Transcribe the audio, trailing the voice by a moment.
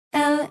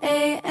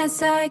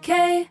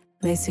LASIK,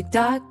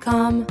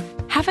 LASIK.com.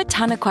 Have a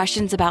ton of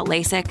questions about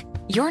LASIK?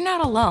 You're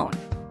not alone.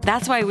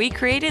 That's why we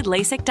created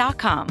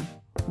LASIK.com.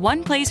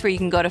 One place where you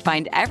can go to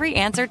find every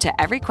answer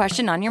to every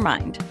question on your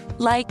mind.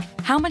 Like,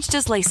 how much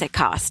does LASIK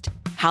cost?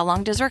 How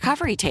long does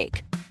recovery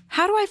take?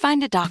 How do I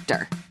find a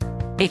doctor?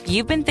 If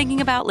you've been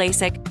thinking about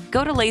LASIK,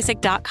 go to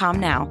LASIK.com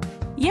now.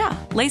 Yeah,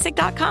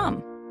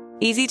 LASIK.com.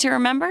 Easy to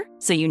remember,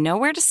 so you know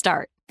where to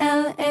start.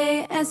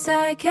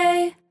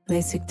 LASIK,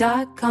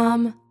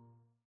 LASIK.com.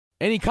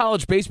 Any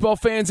college baseball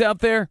fans out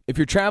there? If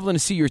you're traveling to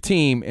see your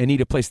team and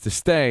need a place to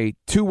stay,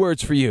 2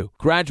 words for you: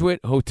 Graduate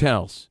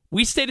Hotels.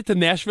 We stayed at the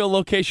Nashville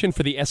location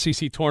for the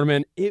SEC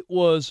tournament. It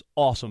was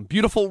awesome.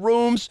 Beautiful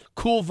rooms,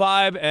 cool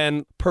vibe,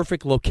 and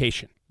perfect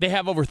location. They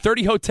have over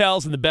 30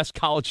 hotels in the best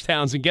college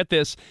towns, and get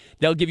this,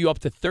 they'll give you up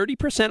to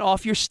 30%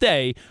 off your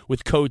stay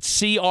with code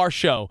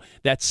CRSHOW.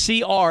 That's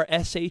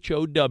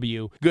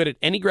CRSHOW. Good at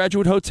any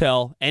Graduate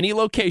Hotel, any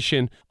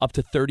location, up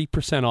to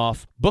 30%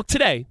 off. Book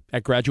today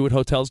at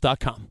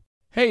graduatehotels.com.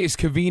 Hey, it's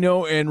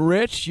Cavino and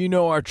Rich. You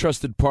know our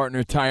trusted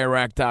partner,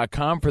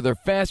 TireRack.com, for their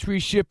fast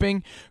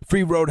reshipping,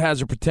 free road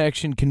hazard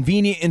protection,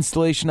 convenient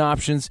installation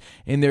options,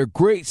 and their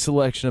great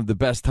selection of the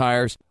best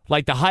tires,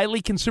 like the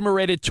highly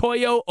consumer-rated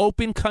Toyo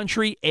Open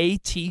Country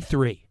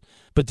AT3.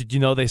 But did you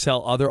know they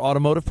sell other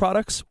automotive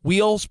products?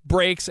 Wheels,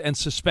 brakes, and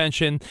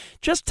suspension,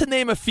 just to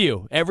name a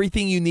few.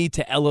 Everything you need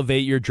to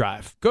elevate your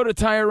drive. Go to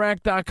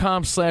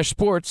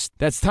TireRack.com/sports.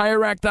 That's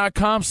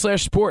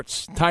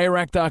TireRack.com/sports.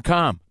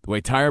 TireRack.com, the way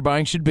tire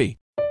buying should be.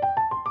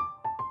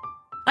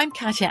 I'm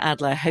Katya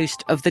Adler,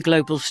 host of The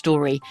Global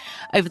Story.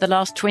 Over the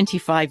last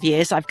 25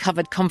 years, I've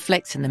covered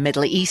conflicts in the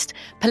Middle East,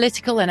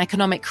 political and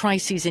economic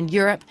crises in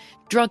Europe,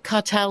 drug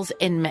cartels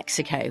in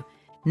Mexico.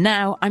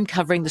 Now I'm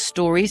covering the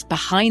stories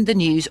behind the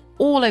news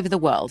all over the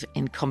world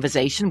in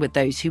conversation with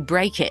those who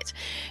break it.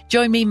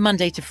 Join me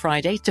Monday to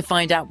Friday to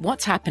find out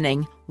what's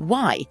happening,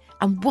 why,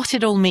 and what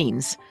it all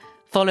means.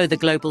 Follow The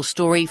Global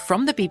Story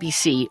from the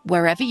BBC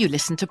wherever you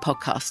listen to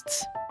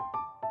podcasts.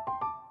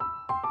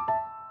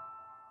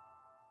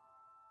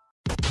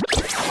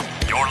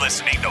 You're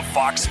listening to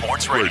Fox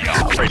Sports Radio.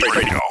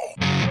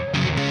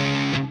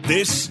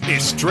 This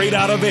is Straight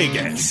Outta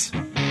Vegas.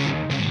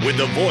 With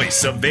the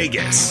voice of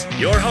Vegas,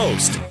 your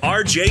host,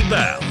 RJ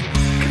Bell.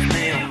 Give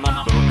me a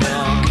number,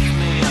 girl. Give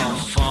me a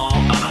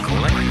phone. I'm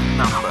collecting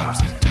numbers.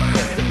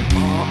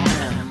 More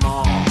and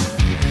more.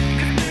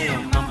 Give me a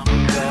number,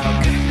 girl.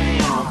 Give me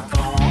a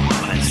phone.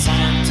 I'm a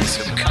scientist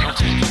of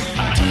counting.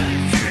 I tell you,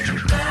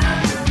 future.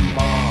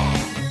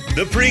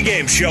 The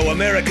pregame show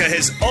America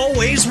has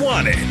always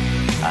wanted.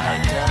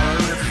 I tell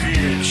the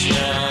future.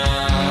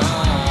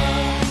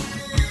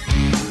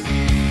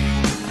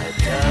 I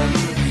tell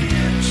the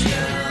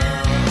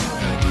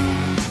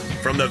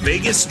future. From the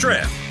Vegas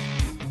Strip,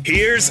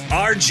 here's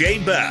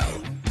RJ Bell.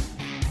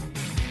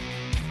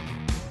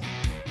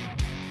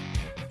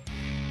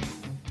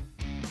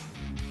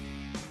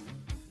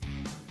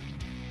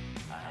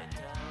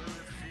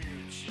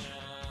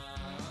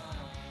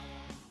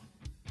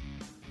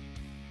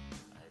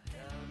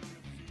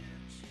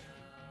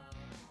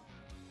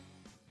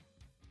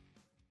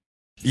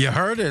 You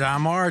heard it.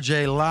 I'm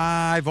RJ,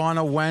 live on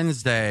a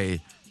Wednesday.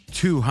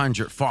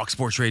 200 Fox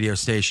Sports radio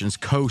stations,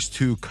 coast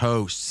to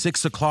coast.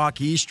 6 o'clock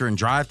Eastern,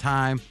 drive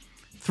time.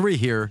 3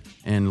 here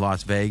in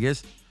Las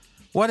Vegas.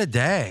 What a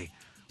day.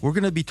 We're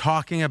going to be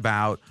talking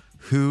about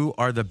who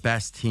are the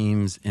best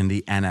teams in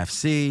the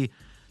NFC.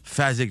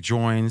 Fezzik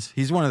joins.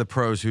 He's one of the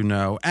pros who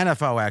know.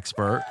 NFL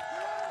expert.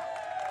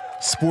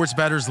 Sports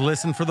bettors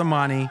listen for the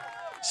money.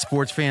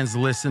 Sports fans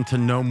listen to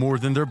know more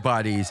than their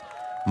buddies.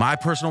 My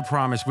personal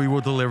promise, we will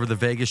deliver the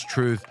Vegas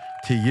truth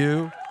to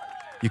you.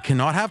 You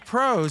cannot have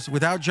pros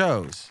without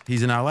Joes.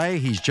 He's in L.A.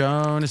 He's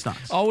Jonas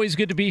Knox. Always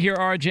good to be here,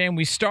 RJ. And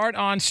we start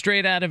on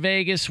Straight Outta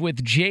Vegas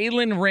with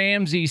Jalen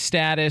Ramsey's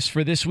status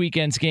for this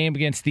weekend's game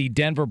against the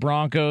Denver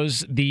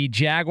Broncos. The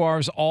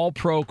Jaguars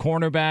all-pro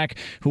cornerback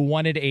who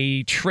wanted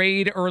a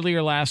trade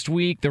earlier last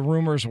week. The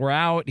rumors were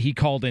out. He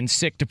called in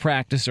sick to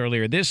practice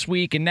earlier this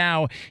week. And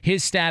now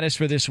his status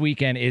for this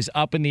weekend is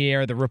up in the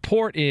air. The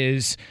report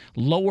is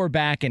lower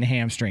back and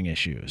hamstring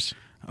issues.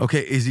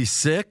 Okay, is he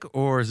sick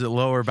or is it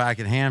lower back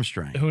and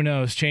hamstring? Who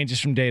knows? Changes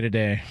from day to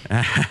day.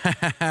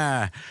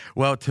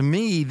 Well, to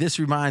me, this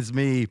reminds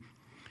me,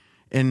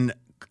 in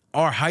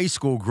our high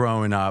school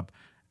growing up,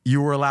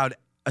 you were allowed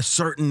a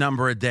certain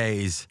number of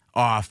days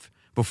off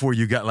before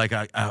you got like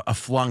a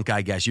flunk,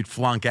 I guess. You'd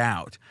flunk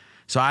out.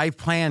 So I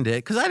planned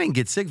it, because I didn't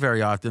get sick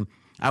very often.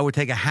 I would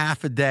take a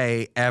half a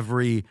day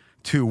every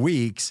 2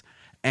 weeks,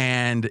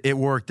 and it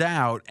worked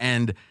out.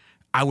 And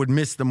I would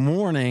miss the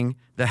morning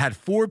that had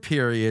 4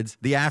 periods.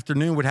 The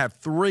afternoon would have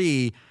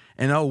 3.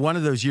 And one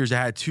of those years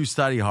I had 2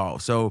 study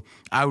halls. So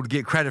I would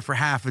get credit for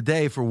half a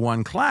day for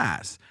 1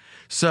 class.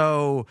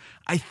 So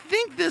I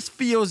think this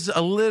feels a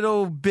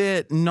little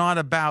bit not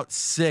about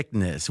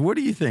sickness. What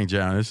do you think,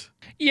 Jonas?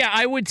 Yeah,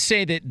 I would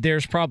say that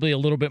there's probably a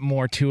little bit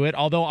more to it,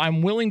 although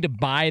I'm willing to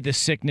buy the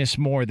sickness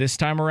more this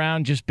time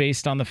around, just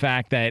based on the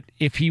fact that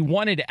if he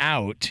wanted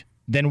out,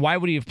 then why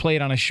would he have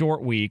played on a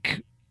short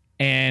week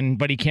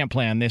but he can't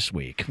play on this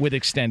week with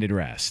extended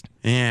rest.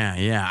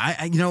 Yeah.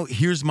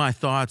 Here's my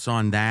thoughts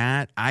on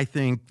that. I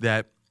think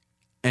that,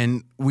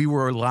 and we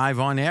were live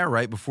on air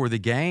right before the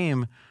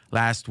game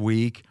last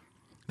week.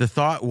 The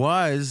thought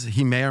was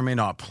he may or may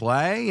not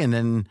play, and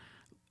then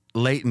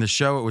late in the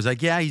show it was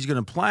like, yeah, he's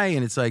going to play,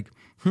 and it's like,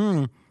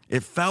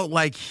 it felt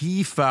like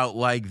he felt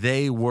like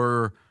they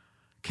were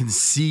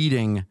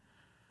conceding,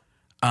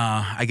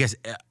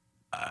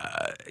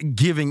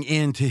 giving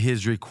in to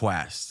his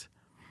request.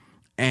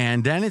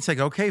 And then it's like,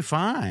 okay,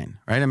 fine,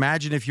 right?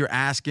 Imagine if you're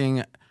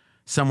asking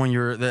someone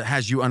that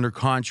has you under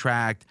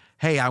contract,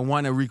 hey, I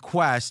want a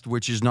request,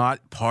 which is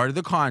not part of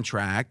the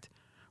contract,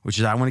 which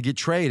is I want to get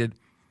traded.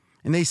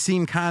 And they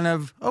seem kind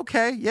of,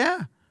 okay,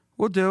 yeah,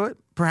 we'll do it,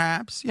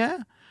 perhaps, yeah.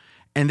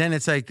 And then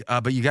it's like,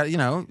 but you got,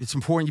 it's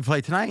important you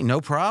play tonight. No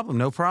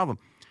problem.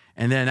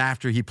 And then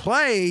after he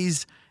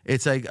plays,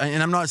 it's like,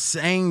 and I'm not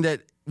saying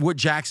that what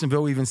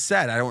Jacksonville even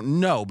said, I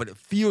don't know, but it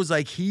feels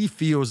like he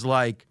feels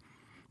like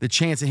the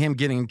chance of him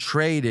getting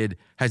traded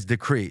has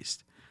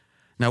decreased.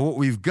 Now, what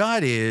we've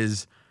got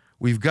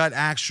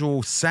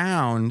actual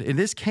sound, and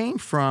this came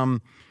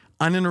from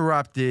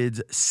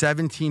Uninterrupted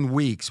 17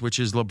 Weeks, which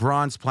is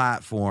LeBron's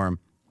platform.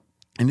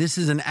 And this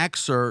is an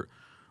excerpt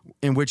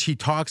in which he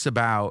talks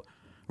about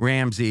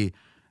Ramsey,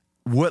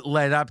 what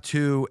led up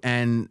to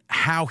and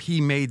how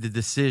he made the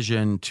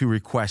decision to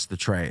request the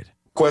trade.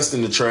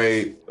 Requesting the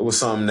trade, it was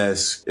something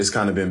it's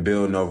kind of been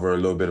building over a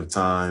little bit of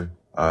time.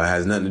 It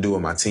has nothing to do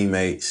with my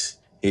teammates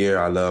here.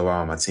 I love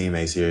all my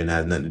teammates here, and it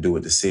has nothing to do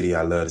with the city.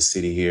 I love the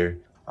city here.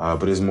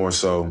 But it's more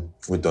so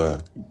with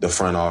the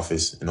front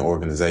office and the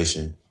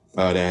organization.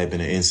 There had been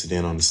an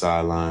incident on the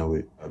sideline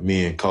with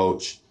me and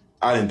Coach.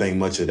 I didn't think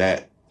much of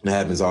that. And it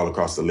happens all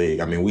across the league.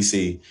 I mean, we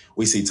see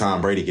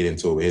Tom Brady get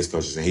into it with his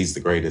coaches, and he's the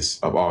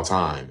greatest of all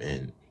time.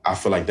 And I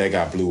feel like that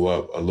got blew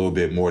up a little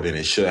bit more than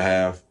it should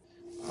have.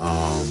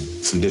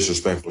 Some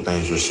disrespectful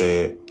things were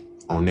said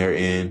on their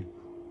end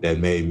that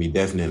made me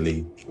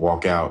definitely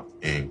walk out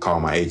and call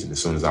my agent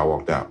as soon as I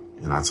walked out.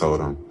 And I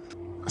told him,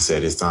 I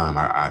said, it's time.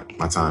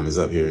 My time is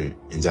up here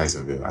in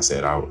Jacksonville. I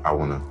said, I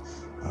want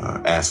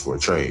to ask for a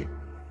trade.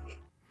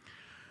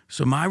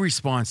 So my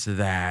response to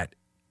that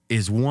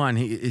is, one,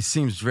 it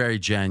seems very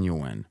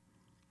genuine,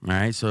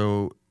 right?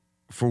 So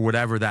for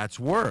whatever that's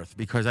worth,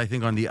 because I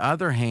think on the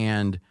other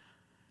hand,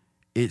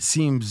 it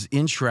seems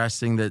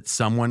interesting that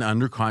someone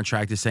under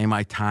contract is saying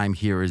my time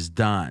here is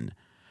done.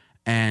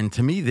 And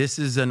to me, this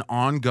is an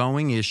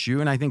ongoing issue,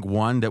 and I think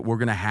one that we're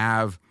going to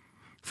have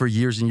for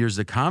years and years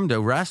to come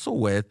to wrestle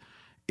with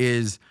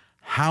is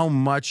how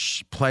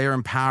much player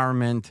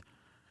empowerment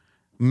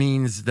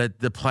means that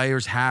the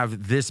players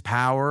have this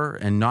power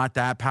and not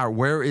that power.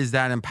 Where is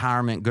that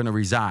empowerment going to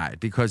reside?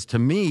 Because to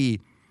me,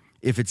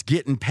 if it's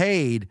getting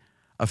paid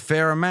a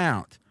fair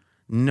amount,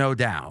 no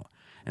doubt.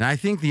 And I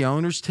think the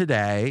owners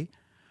today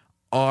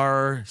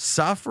are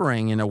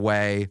suffering in a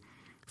way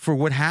for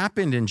what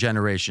happened in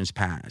generations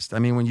past. I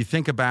mean, when you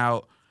think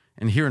about,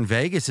 and here in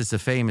Vegas, it's a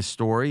famous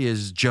story,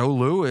 is Joe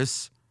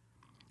Louis,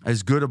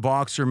 as good a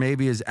boxer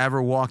maybe as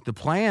ever walked the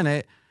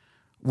planet,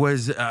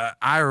 was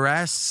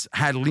IRS,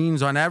 had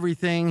liens on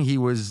everything. He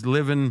was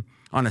living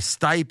on a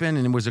stipend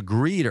and was a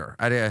greeter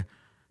at a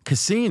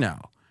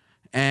casino.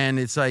 And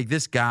it's like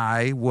this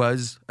guy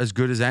was as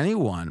good as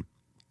anyone.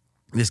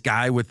 This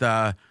guy with,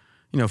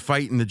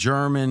 fighting the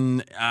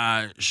German,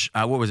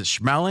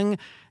 Schmeling.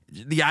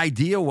 The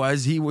idea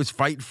was he was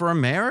fighting for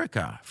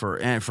America,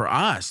 for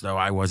us, though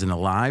I wasn't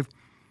alive.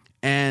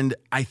 And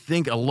I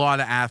think a lot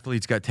of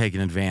athletes got taken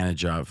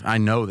advantage of. I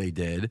know they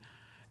did.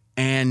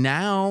 And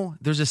now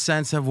there's a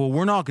sense of, well,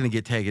 we're not going to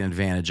get taken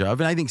advantage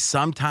of. And I think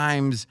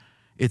sometimes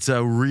it's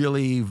a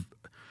really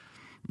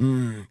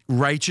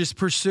righteous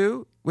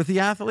pursuit with the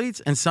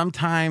athletes. And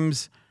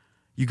sometimes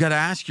you got to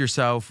ask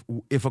yourself,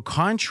 if a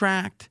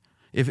contract,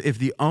 if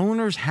the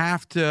owners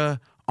have to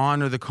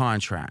honor the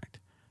contract,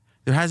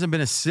 there hasn't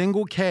been a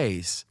single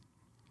case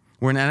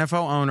where an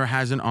NFL owner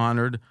hasn't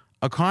honored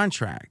a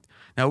contract.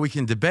 Now, we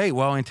can debate,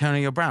 well,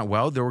 Antonio Brown,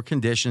 well, there were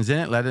conditions in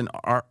it. Let an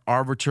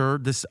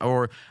arbitration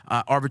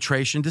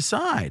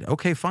decide.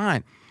 Okay,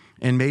 fine.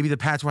 And maybe the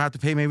Pats will have to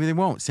pay, maybe they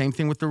won't. Same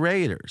thing with the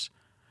Raiders.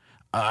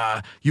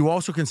 You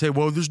also can say,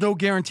 well, there's no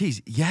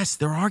guarantees. Yes,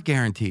 there are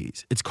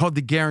guarantees. It's called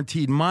the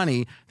guaranteed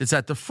money that's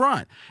at the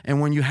front.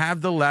 And when you have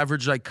the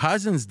leverage like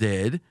Cousins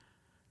did,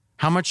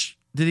 how much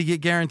did he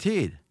get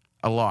guaranteed?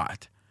 A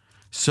lot.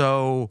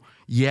 So,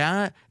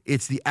 yeah,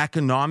 it's the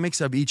economics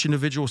of each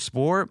individual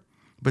sport,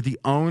 but the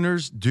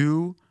owners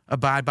do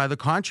abide by the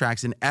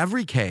contracts in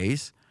every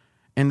case,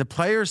 and the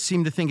players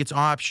seem to think it's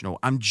optional.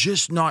 I'm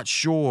just not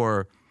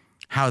sure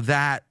how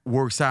that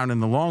works out in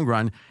the long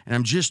run, and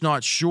I'm just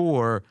not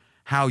sure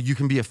how you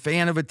can be a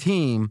fan of a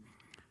team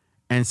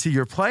and see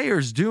your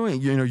players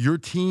doing, your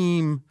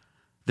team,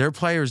 their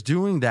players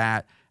doing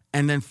that,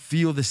 and then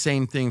feel the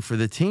same thing for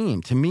the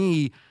team. To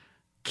me,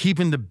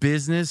 keeping the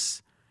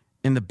business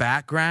in the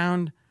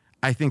background,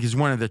 I think, is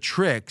one of the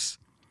tricks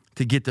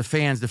to get the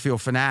fans to feel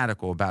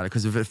fanatical about it.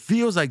 Because if it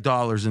feels like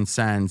dollars and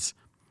cents,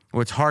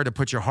 well, it's hard to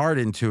put your heart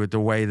into it the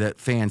way that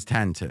fans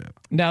tend to.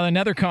 Now,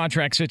 another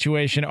contract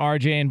situation,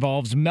 RJ,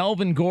 involves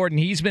Melvin Gordon.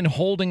 He's been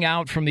holding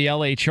out from the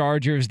LA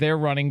Chargers, their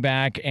running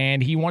back,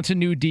 and he wants a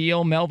new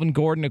deal. Melvin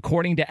Gordon,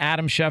 according to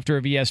Adam Schefter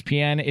of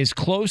ESPN, is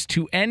close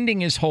to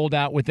ending his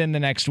holdout within the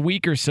next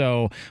week or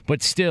so,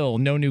 but still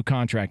no new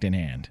contract in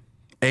hand.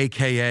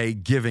 AKA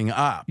giving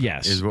up,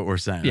 yes, is what we're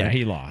saying. Yeah, right?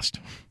 he lost.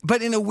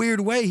 But in a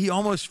weird way, he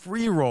almost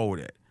free-rolled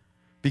it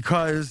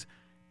because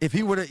if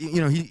he would have,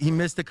 he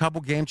missed a couple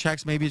game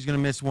checks, maybe he's going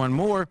to miss one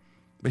more,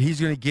 but he's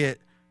going to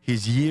get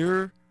his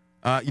year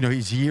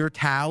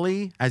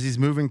tally as he's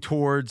moving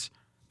towards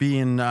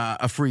being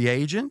a free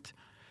agent.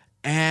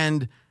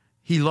 And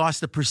he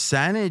lost a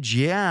percentage,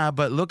 yeah,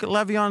 but look at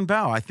Le'Veon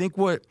Bell. I think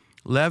what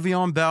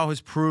Le'Veon Bell has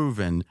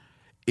proved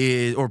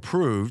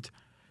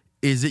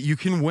is that you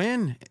can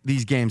win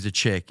these games of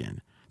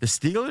chicken. The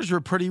Steelers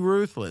were pretty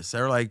ruthless.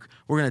 They're like,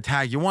 we're going to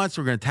tag you once,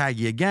 we're going to tag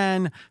you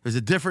again. There's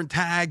a different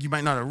tag you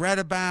might not have read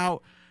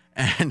about.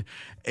 And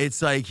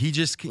it's like he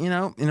just, in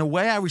a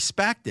way I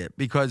respect it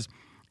because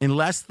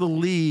unless the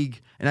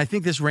league, and I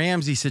think this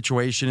Ramsey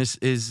situation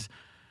is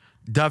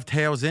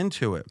dovetails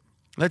into it.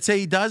 Let's say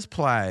he does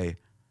play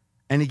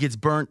and he gets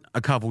burnt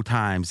a couple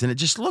times and it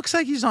just looks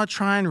like he's not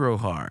trying real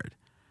hard.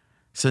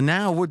 So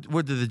now what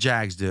do the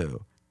Jags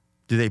do?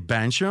 Do they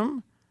bench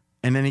him?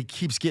 And then he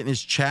keeps getting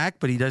his check,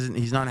 but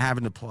he's not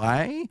having to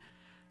play?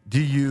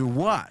 Do you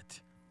what?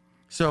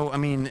 So, I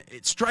mean,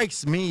 it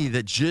strikes me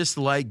that just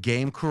like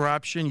game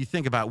corruption, you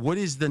think about what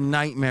is the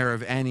nightmare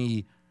of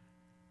any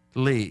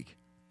league?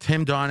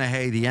 Tim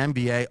Donaghy, the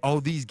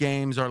NBA, these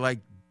games are like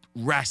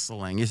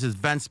wrestling. This is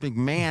Vince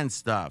McMahon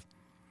stuff.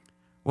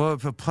 Well,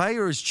 if a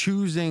player is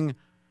choosing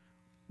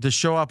to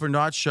show up or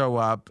not show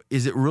up,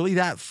 is it really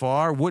that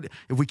far?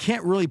 If we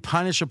can't really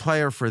punish a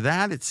player for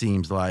that, it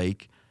seems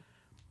like,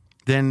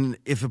 then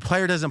if a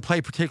player doesn't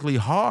play particularly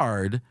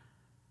hard,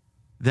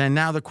 then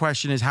now the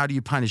question is, how do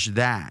you punish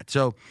that?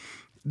 So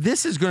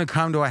this is going to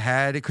come to a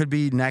head. It could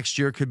be next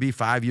year. It could be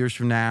 5 years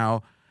from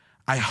now.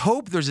 I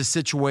hope there's a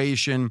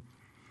situation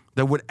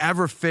that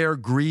whatever fair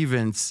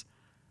grievance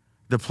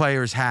the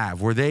players have,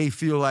 where they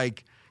feel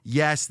like,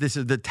 yes,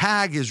 the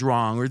tag is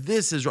wrong or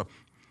this is wrong.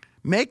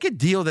 Make a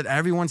deal that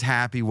everyone's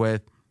happy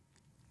with,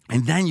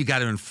 and then you got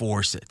to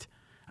enforce it.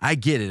 I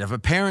get it. If a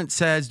parent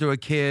says to a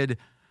kid,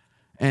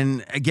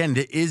 and again,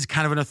 there is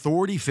kind of an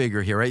authority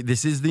figure here, right?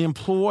 This is the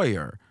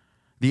employer,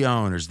 the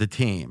owners, the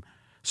team.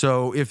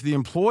 So if the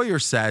employer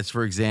says,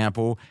 for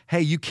example,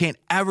 hey, you can't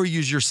ever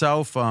use your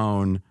cell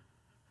phone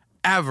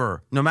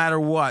ever, no matter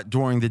what,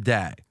 during the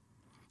day,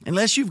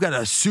 unless you've got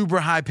a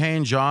super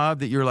high-paying job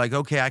that you're like,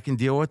 okay, I can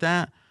deal with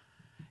that.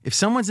 If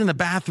someone's in the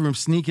bathroom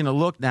sneaking a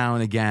look now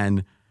and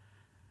again,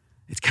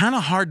 it's kind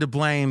of hard to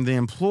blame the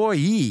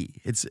employee.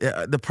 It's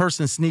the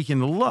person sneaking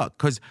the look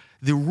because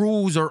the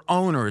rules are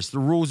onerous. The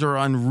rules are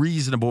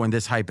unreasonable in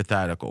this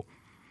hypothetical.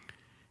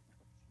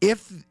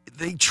 If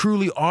they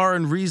truly are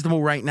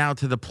unreasonable right now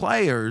to the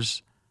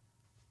players,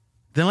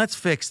 then let's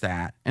fix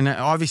that. And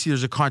obviously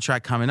there's a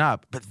contract coming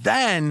up. But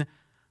then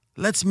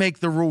let's make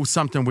the rules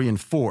something we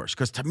enforce.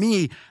 Because to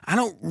me, I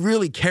don't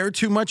really care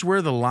too much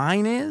where the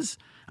line is.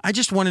 I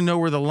just want to know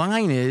where the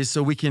line is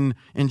so we can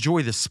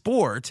enjoy the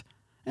sport.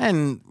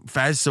 And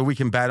Fez, so we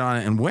can bet on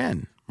it and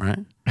win, right?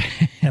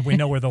 And we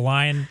know where the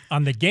line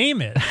on the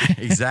game is.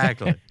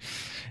 Exactly.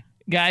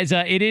 Guys,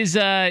 it is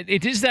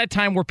that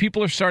time where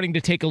people are starting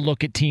to take a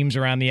look at teams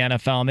around the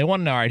NFL, and they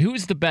want to know, all right,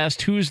 who's the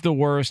best, who's the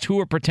worst, who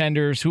are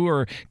pretenders, who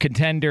are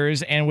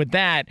contenders, and with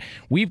that,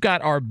 we've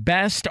got our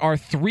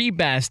three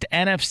best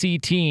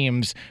NFC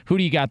teams. Who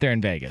do you got there in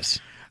Vegas?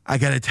 I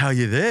got to tell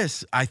you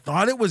this. I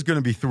thought it was going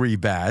to be three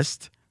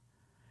best.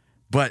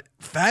 But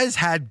Fez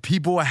had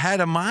people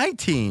ahead of my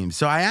team.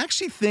 So I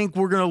actually think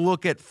we're going to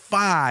look at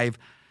five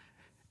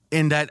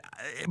in that.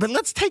 But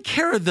let's take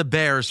care of the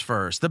Bears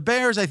first. The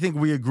Bears, I think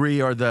we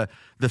agree, are the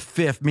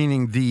fifth,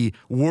 meaning the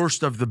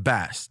worst of the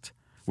best.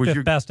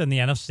 Fifth best in the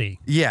NFC.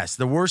 Yes,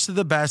 the worst of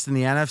the best in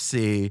the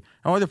NFC.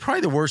 Oh, they're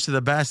probably the worst of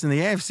the best in the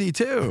AFC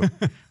too,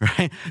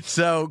 right?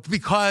 So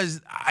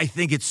because I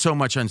think it's so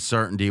much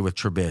uncertainty with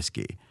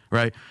Trubisky,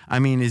 right? I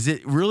mean, is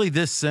it really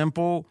this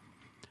simple?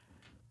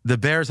 The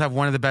Bears have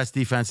one of the best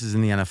defenses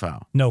in the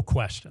NFL. No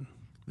question.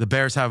 The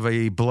Bears have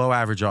a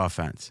below-average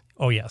offense.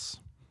 Oh, yes.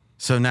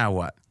 So now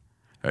what?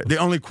 The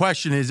only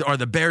question is, are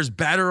the Bears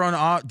better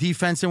on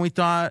defense than we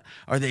thought?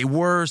 Are they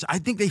worse? I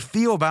think they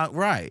feel about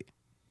right.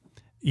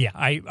 Yeah,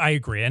 I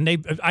agree. And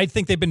I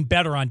think they've been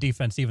better on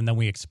defense even than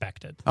we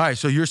expected. All right,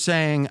 so you're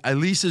saying at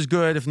least as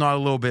good, if not a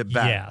little bit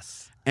better.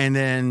 Yes. And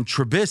then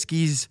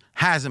Trubisky's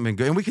hasn't been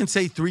good. And we can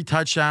say 3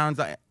 touchdowns.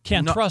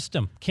 Can't trust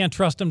him. Can't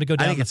trust him to go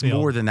down the field. I think it's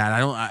more than that.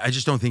 I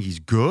just don't think he's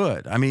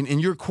good. I mean, in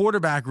your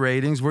quarterback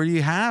ratings, where do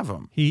you have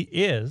him? He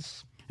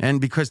is.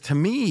 And because to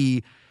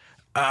me,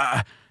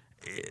 I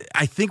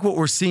think what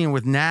we're seeing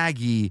with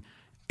Nagy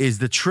is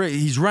the trick.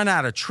 He's run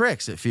out of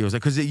tricks, it feels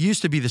like, because it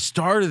used to be the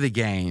start of the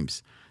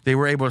games. They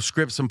were able to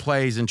script some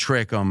plays and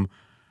trick them.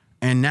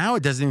 And now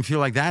it doesn't even feel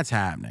like that's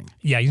happening.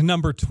 Yeah, he's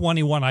number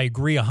 21. I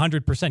agree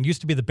 100%. Used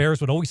to be the Bears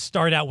would always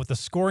start out with a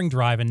scoring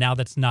drive, and now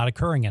that's not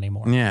occurring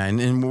anymore. Yeah,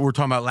 and we're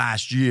talking about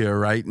last year,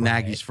 right?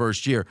 Nagy's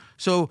first year.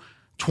 So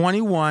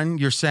 21,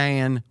 you're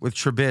saying with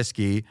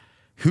Trubisky,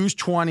 who's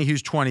 20,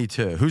 who's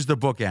 22? Who's the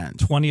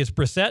bookend? 20 is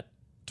Brissett,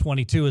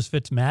 22 is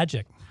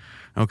Fitzmagic.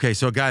 Okay,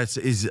 so a guy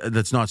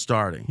that's not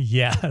starting.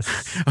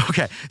 Yes.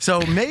 Okay,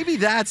 so maybe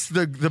that's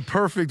the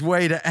perfect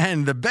way to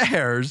end the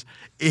Bears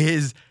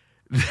is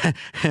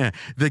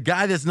the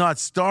guy that's not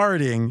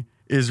starting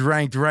is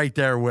ranked right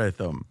there with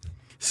him.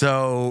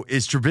 So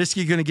is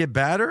Trubisky going to get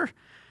better?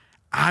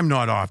 I'm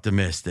not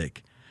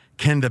optimistic.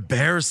 Can the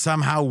Bears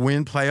somehow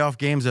win playoff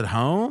games at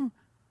home?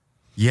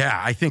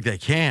 Yeah, I think they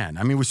can.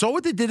 I mean, we saw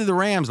what they did to the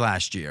Rams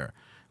last year.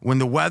 When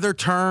the weather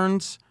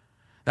turns,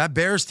 that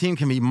Bears team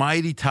can be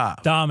mighty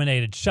tough.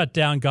 Dominated, shut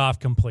down Goff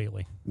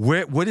completely.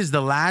 What is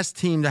the last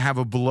team to have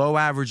a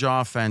below-average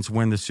offense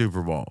win the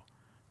Super Bowl?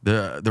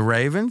 The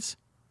Ravens?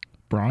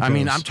 Broncos. I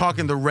mean, I'm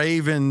talking the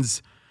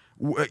Ravens,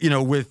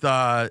 with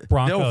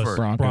Dilfer.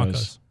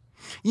 Broncos.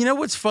 You know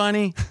what's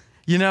funny?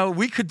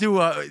 We could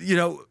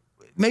do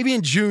maybe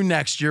in June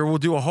next year, we'll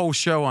do a whole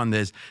show on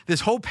this.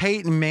 This whole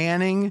Peyton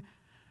Manning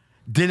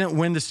didn't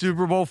win the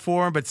Super Bowl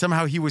for him, but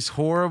somehow he was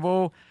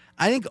horrible.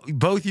 I think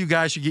both you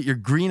guys should get your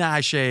green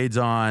eye shades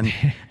on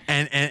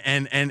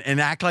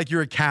and act like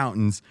you're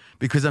accountants,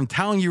 because I'm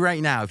telling you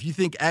right now, if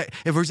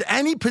there's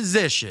any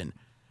position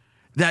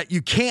that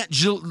you can't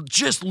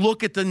just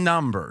look at the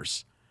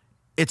numbers,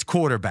 it's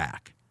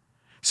quarterback.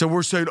 So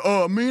we're saying,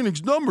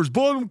 Manning's numbers,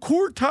 bottom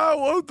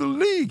quartile of the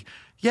league.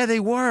 Yeah, they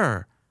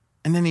were.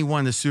 And then he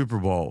won the Super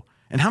Bowl.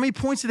 And how many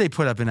points did they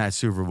put up in that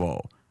Super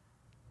Bowl?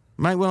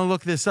 Might want to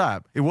look this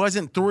up. It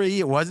wasn't 3,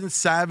 it wasn't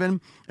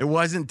 7, it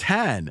wasn't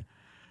 10.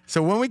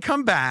 So when we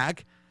come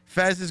back,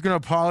 Fez is going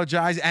to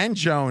apologize, and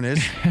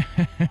Jonas.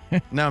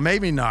 No,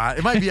 maybe not.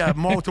 It might be a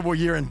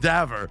multiple-year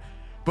endeavor.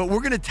 But we're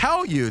going to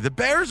tell you, the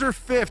Bears are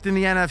 5th in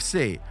the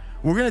NFC.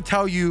 We're going to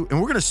tell you, and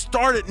we're going to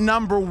start at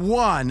number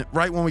 1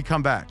 right when we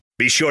come back.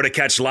 Be sure to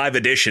catch live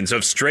editions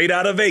of Straight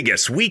Outta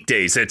Vegas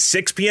weekdays at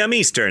 6 p.m.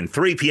 Eastern,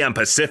 3 p.m.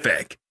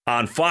 Pacific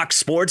on Fox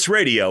Sports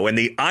Radio and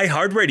the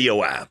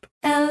iHeartRadio app.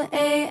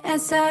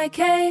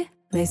 LASIK,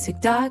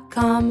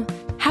 LASIK.com.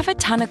 Have a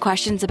ton of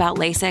questions about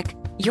LASIK?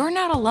 You're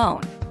not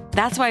alone.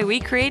 That's why we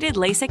created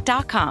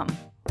LASIK.com.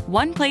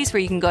 One place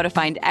where you can go to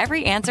find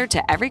every answer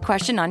to every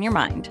question on your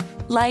mind.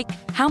 Like,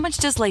 how much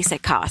does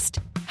LASIK cost?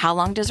 How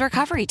long does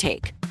recovery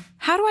take?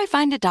 How do I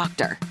find a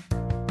doctor?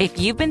 If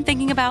you've been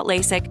thinking about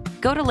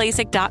LASIK, go to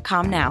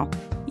LASIK.com now.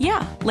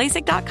 Yeah,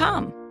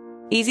 LASIK.com.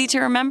 Easy to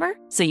remember,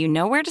 so you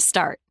know where to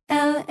start.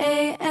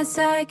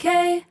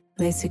 LASIK,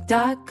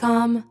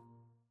 LASIK.com.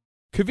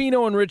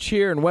 Covino and Rich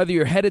here, and whether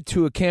you're headed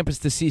to a campus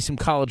to see some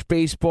college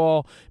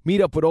baseball,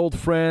 meet up with old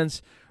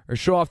friends, or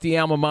show off the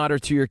alma mater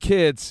to your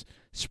kids,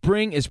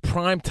 spring is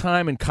prime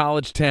time in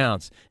college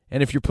towns.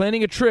 And if you're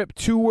planning a trip,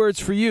 2 words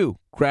for you: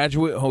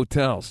 Graduate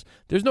Hotels.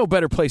 There's no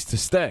better place to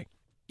stay.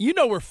 You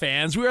know we're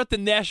fans. We were at the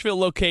Nashville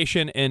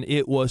location, and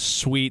it was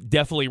sweet.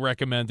 Definitely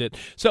recommend it.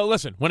 So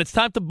listen, when it's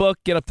time to book,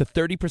 get up to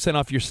 30%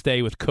 off your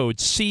stay with code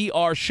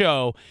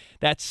CRSHOW.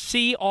 That's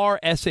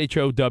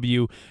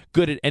CRSHOW.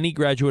 Good at any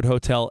Graduate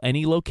Hotel,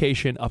 any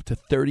location, up to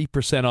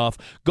 30% off.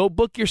 Go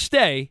book your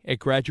stay at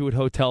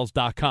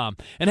graduatehotels.com.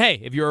 And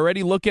hey, if you're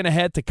already looking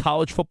ahead to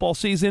college football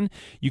season,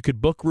 you could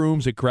book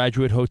rooms at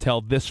Graduate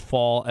Hotel this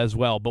fall as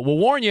well. But we'll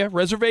warn you,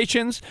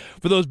 reservations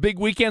for those big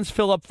weekends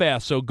fill up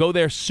fast, so go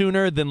there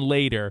sooner than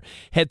later.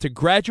 Head to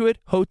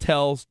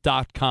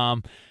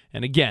graduatehotels.com.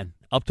 And again,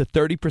 up to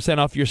 30%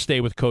 off your stay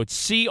with code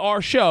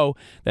CRSHOW.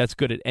 That's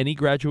good at any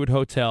Graduate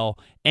Hotel,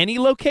 any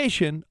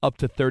location, up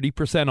to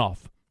 30%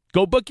 off.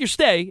 Go book your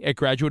stay at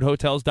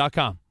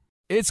graduatehotels.com.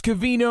 It's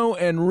Covino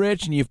and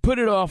Rich, and you've put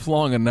it off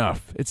long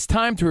enough. It's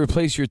time to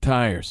replace your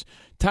tires.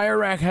 Tire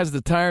Rack has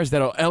the tires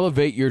that'll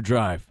elevate your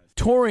drive.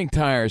 Touring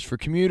tires for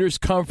commuters'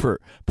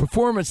 comfort,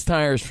 performance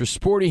tires for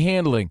sporty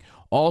handling,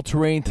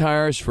 all-terrain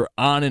tires for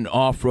on- and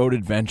off-road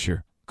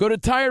adventure. Go to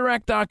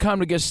TireRack.com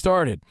to get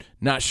started.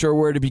 Not sure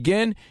where to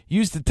begin?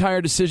 Use the Tire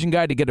Decision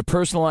Guide to get a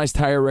personalized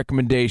tire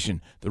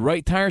recommendation. The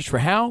right tires for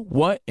how,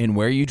 what, and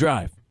where you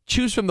drive.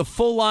 Choose from the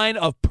full line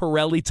of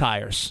Pirelli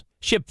tires.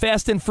 Ship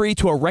fast and free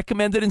to a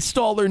recommended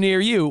installer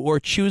near you, or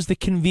choose the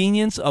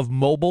convenience of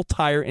mobile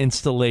tire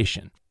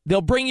installation.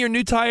 They'll bring your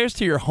new tires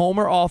to your home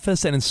or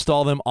office and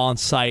install them on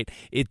site.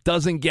 It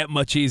doesn't get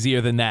much easier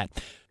than that.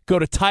 Go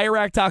to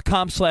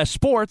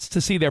TireRack.com/sports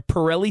to see their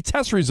Pirelli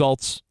test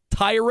results,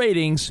 tire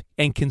ratings,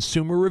 and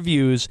consumer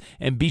reviews,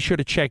 and be sure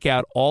to check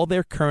out all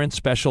their current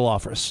special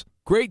offers.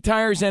 Great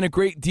tires and a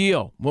great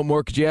deal. What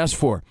more could you ask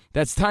for?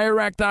 That's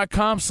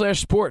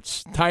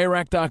TireRack.com/sports.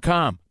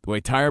 TireRack.com, the way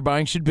tire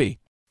buying should be.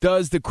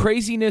 Does the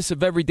craziness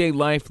of everyday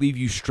life leave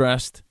you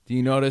stressed? Do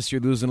you notice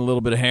you're losing a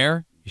little bit of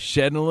hair? You're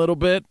shedding a little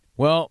bit?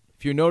 Well,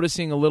 if you're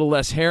noticing a little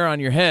less hair on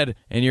your head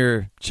and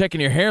you're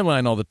checking your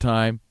hairline all the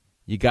time,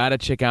 you got to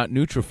check out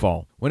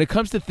Nutrafol. When it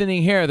comes to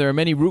thinning hair, there are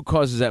many root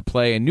causes at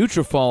play, and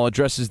Nutrafol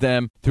addresses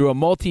them through a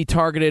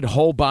multi-targeted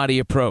whole-body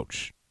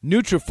approach.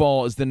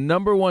 Nutrafol is the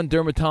 #1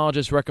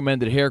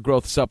 dermatologist-recommended hair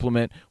growth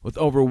supplement with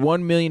over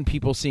 1 million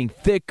people seeing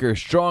thicker,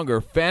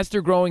 stronger,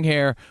 faster-growing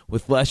hair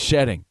with less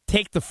shedding.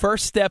 Take the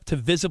first step to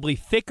visibly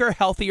thicker,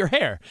 healthier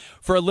hair.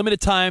 For a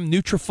limited time,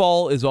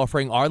 Nutrafol is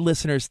offering our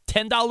listeners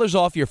 $10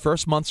 off your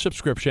first month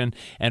subscription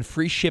and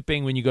free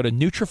shipping when you go to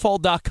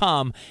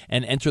Nutrafol.com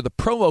and enter the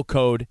promo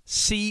code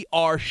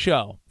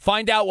CRSHOW.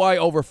 Find out why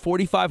over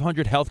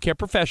 4,500 healthcare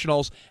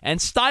professionals and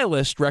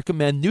stylists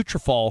recommend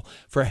Nutrafol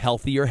for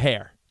healthier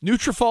hair.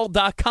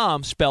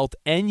 Nutrafol.com, spelled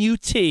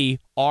Nutrafol.com,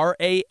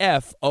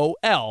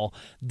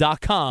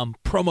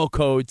 promo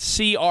code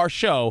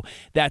CRSHOW.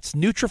 That's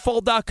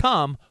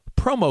Nutrafol.com,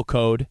 promo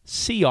code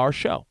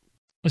CRSHOW.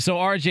 So,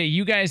 RJ,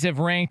 you guys have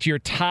ranked your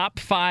top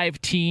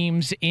 5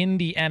 teams in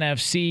the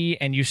NFC,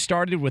 and you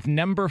started with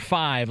number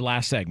 5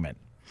 last segment.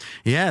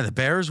 Yeah, the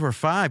Bears were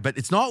 5, but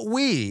it's not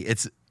we.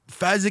 It's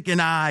Fezzik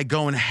and I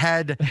going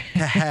head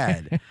to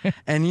head.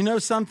 And you know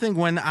something?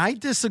 When I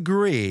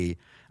disagree,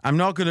 I'm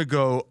not going to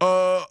go,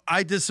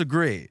 I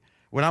disagree.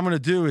 What I'm going to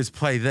do is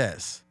play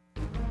this,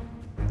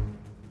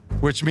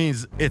 which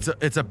means it's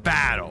a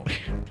battle.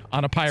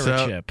 On a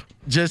pirate ship.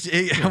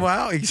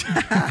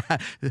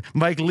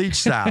 Mike Leach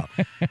style.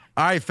 All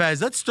right,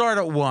 Fez, let's start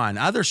at 1.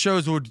 Other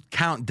shows would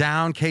count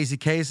down Casey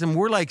Kasem.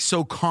 We're like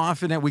so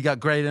confident we got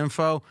great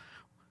info.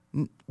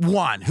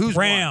 1. Who's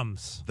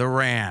Rams? 1? The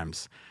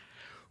Rams.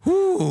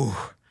 Whew.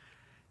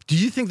 Do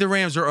you think the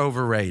Rams are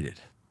overrated?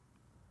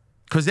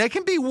 Because they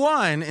can be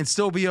 1 and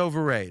still be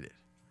overrated.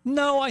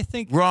 No, I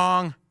think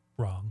wrong.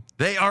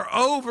 They are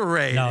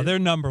overrated. No, they're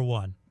number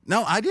 1.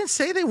 No, I didn't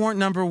say they weren't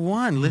number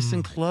 1.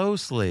 Listen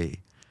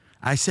closely.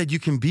 I said you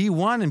can be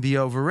 1 and be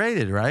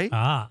overrated, right?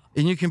 Ah.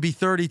 And you can be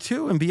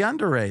 32 and be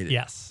underrated.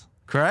 Yes.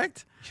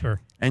 Correct? Sure.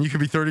 And you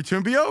can be 32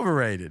 and be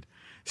overrated.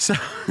 So,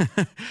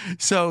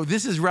 so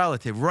this is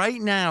relative.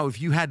 Right now, if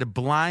you had to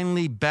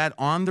blindly bet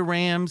on the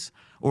Rams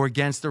or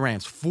against the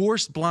Rams,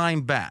 forced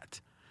blind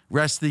bet,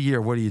 rest of the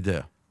year, what do you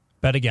do?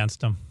 Bet against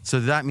them. So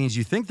that means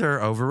you think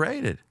they're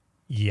overrated.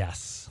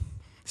 Yes.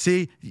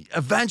 See,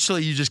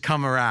 eventually you just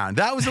come around.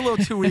 That was a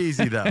little too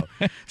easy, though.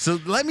 So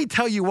let me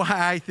tell you why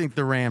I think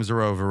the Rams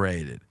are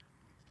overrated.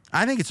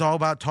 I think it's all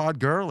about Todd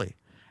Gurley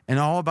and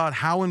all about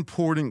how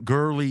important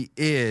Gurley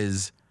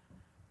is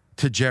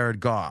to Jared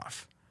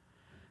Goff.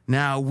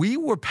 Now, we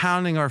were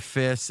pounding our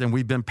fists, and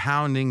we've been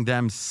pounding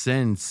them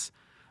since,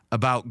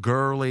 about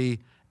Gurley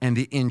and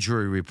the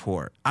injury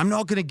report. I'm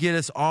not going to get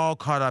us all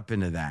caught up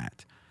into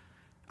that.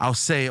 I'll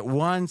say it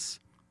once,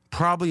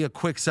 probably a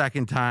quick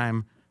second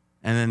time,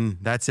 and then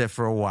that's it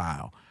for a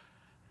while.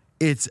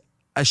 It's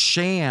a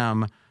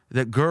sham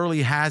that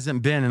Gurley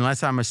hasn't been,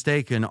 unless I'm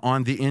mistaken,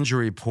 on the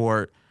injury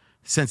report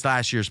since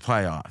last year's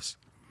playoffs.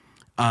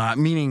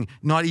 Meaning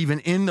not even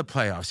in the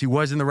playoffs. He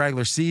was in the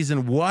regular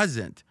season,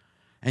 wasn't.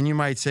 And you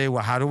might say,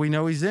 well, how do we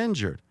know he's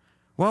injured?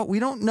 Well, we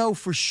don't know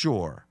for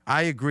sure.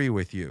 I agree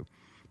with you.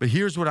 But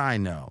here's what I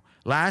know.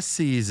 Last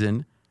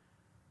season,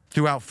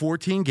 throughout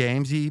 14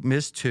 games, he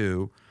missed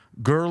 2.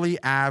 Gurley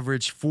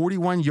averaged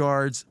 41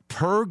 yards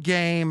per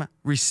game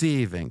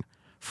receiving.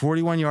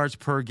 41 yards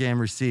per game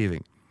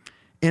receiving.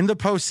 In the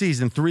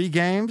postseason, 3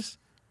 games,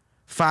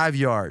 5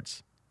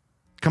 yards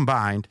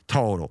combined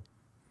total.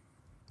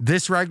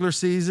 This regular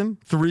season,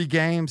 3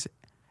 games,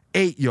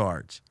 8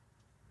 yards.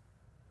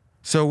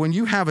 So when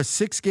you have a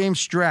 6-game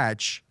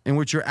stretch in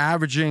which you're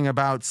averaging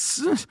about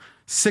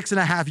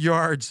 6.5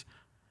 yards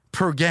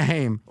per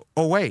game.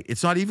 Oh, wait,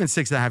 it's not even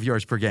 6.5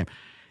 yards per game.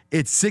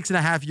 It's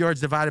 6.5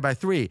 yards divided by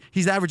 3.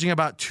 He's averaging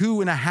about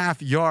 2.5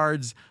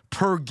 yards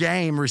per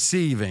game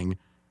receiving.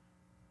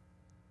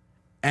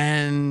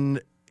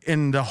 And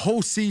in the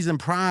whole season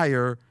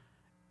prior,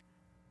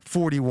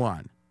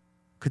 41.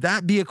 Could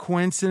that be a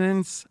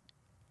coincidence?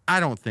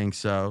 I don't think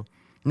so.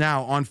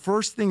 Now, on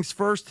First Things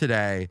First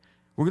today,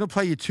 we're going to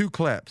play you 2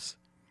 clips.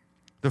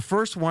 The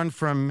first one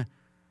from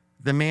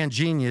the man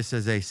genius,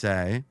 as they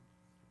say.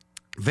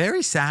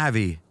 Very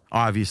savvy,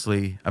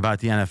 obviously, about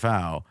the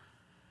NFL.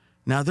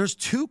 Now, there's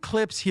 2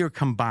 clips here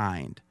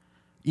combined.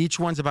 Each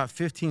one's about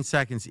 15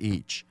 seconds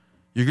each.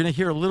 You're going to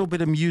hear a little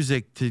bit of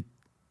music to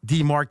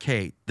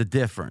demarcate the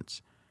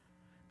difference.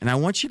 And I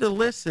want you to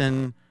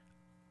listen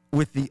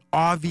with the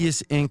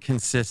obvious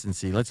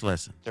inconsistency. Let's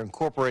listen. They're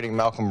incorporating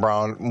Malcolm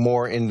Brown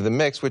more into the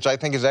mix, which I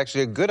think is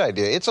actually a good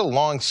idea. It's a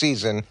long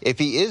season. If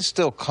he is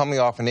still coming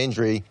off an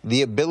injury,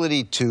 the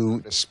ability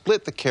to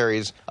split the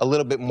carries a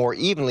little bit more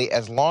evenly,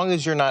 as long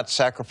as you're not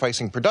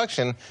sacrificing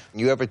production,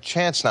 you have a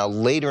chance now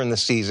later in the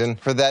season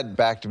for that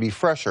back to be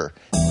fresher.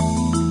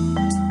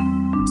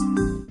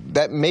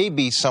 That may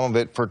be some of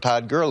it for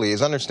Todd Gurley,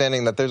 is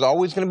understanding that there's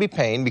always going to be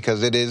pain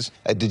because it is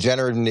a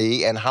degenerative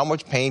knee, and how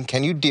much pain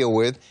can you deal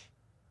with?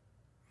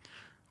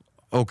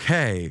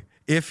 Okay,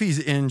 if he's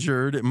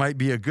injured, it might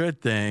be a good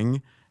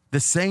thing.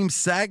 The same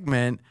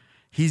segment,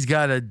 he's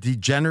got a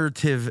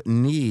degenerative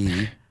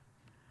knee.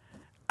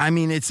 I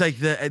mean, it's like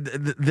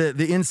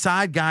the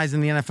inside guys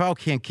in the NFL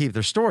can't keep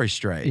their story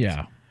straight.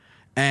 Yeah.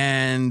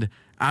 And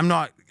I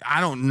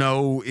don't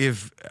know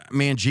if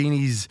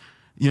Mangini's,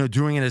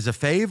 doing it as a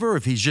favor,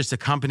 if he's just a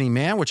company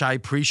man, which I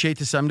appreciate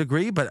to some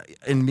degree, but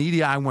in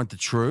media, I want the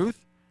truth,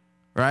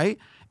 right?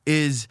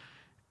 This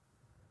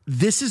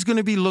is going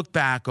to be looked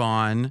back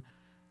on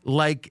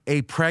like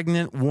a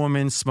pregnant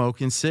woman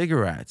smoking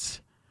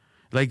cigarettes.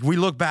 Like we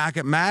look back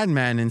at Mad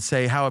Men and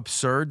say how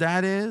absurd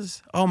that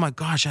is. Oh my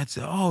gosh,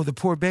 the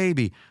poor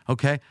baby.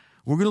 Okay.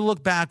 We're going to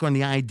look back on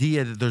the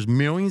idea that there's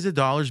millions of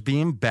dollars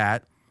being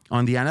bet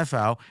on the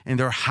NFL and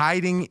they're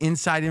hiding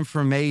inside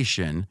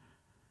information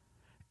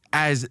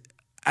as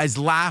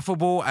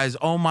laughable as,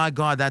 oh my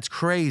God, that's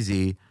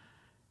crazy,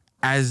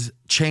 as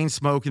chain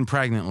smoking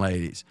pregnant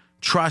ladies.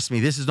 Trust me,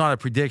 this is not a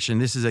prediction.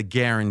 This is a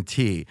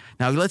guarantee.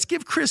 Now, let's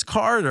give Chris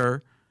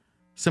Carter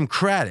some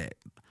credit.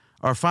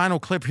 Our final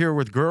clip here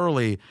with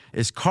Gurley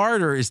is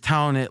Carter is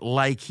telling it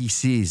like he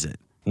sees it.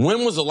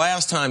 When was the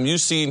last time you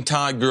seen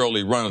Todd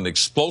Gurley run an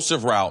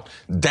explosive route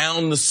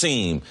down the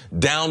seam,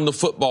 down the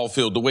football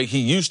field, the way he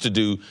used to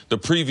do the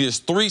previous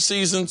 3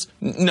 seasons?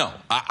 No.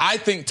 I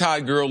think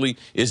Todd Gurley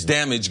is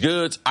damaged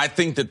goods. I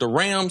think that the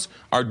Rams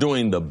are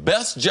doing the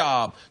best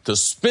job to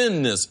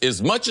spin this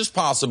as much as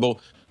possible.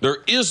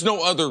 There is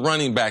no other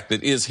running back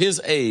that is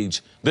his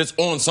age that's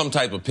on some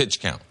type of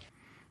pitch count.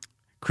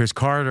 Chris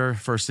Carter,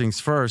 first things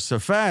first. So,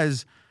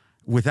 Fez,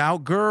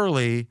 without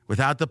Gurley,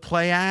 without the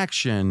play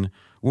action,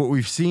 what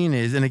we've seen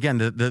is, and again,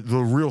 the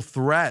real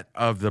threat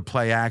of the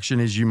play action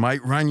is you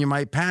might run, you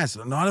might pass.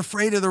 I'm not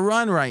afraid of the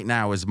run right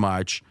now as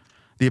much.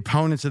 The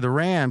opponents of the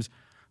Rams,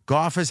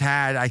 Goff has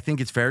had, I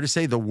think it's fair to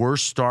say, the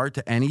worst start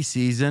to any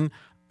season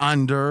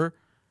under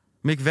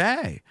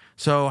McVay.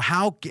 So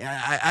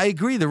I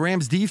agree, the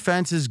Rams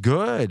defense is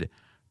good,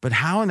 but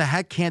how in the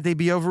heck can't they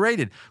be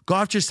overrated?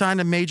 Goff just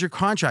signed a major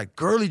contract.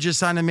 Gurley just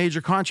signed a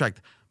major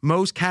contract.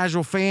 Most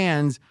casual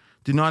fans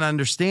do not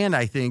understand,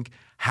 I think,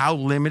 how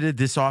limited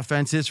this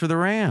offense is for the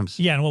Rams.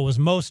 Yeah, and what was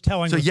most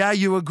telling So, yeah,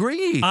 you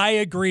agree. I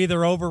agree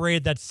they're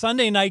overrated. That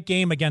Sunday night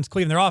game against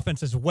Cleveland, their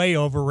offense is way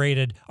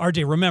overrated.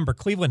 RJ, remember,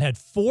 Cleveland had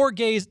 4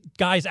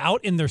 guys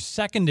out in their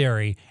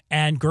secondary,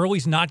 and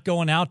Gurley's not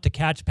going out to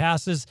catch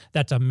passes.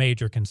 That's a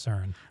major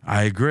concern.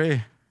 I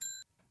agree.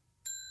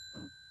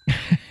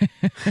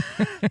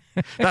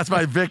 That's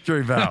my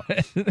victory vow.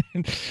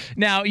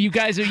 Now, you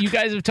guys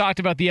have talked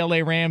about the LA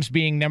Rams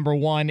being number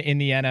 1 in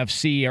the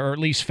NFC, or at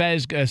least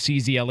Fez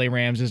sees the LA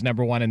Rams as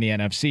number 1 in the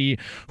NFC.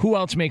 Who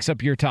else makes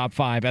up your top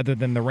 5 other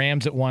than the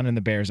Rams at 1 and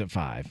the Bears at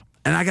 5?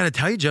 And I got to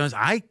tell you, Jones,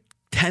 I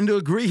tend to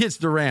agree it's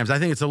the Rams. I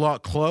think it's a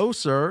lot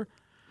closer.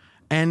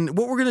 And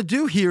what we're going to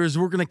do here is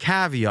we're going to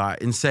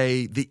caveat and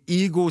say the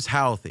Eagles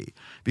healthy,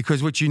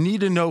 because what you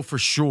need to know for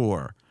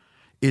sure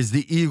is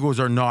the Eagles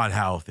are not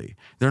healthy.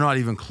 They're not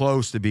even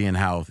close to being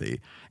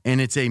healthy,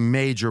 and it's a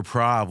major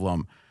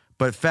problem.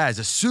 But Faz,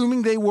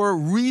 assuming they were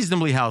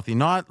reasonably healthy,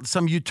 not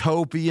some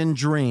utopian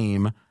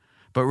dream,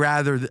 but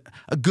rather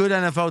a good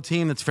NFL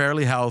team that's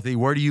fairly healthy,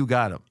 where do you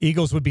got them?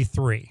 Eagles would be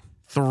 3.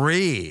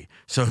 3.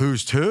 So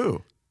who's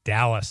 2?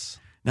 Dallas.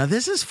 Now,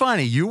 this is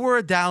funny. You were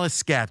a Dallas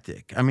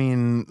skeptic. I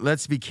mean,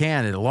 let's be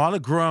candid. A lot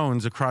of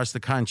groans across the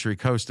country,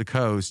 coast to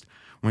coast,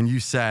 when you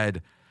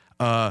said,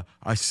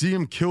 I see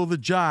him kill the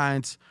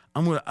Giants,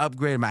 I'm going to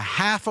upgrade him a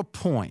 0.5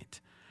 point.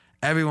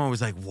 Everyone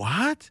was like,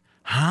 what?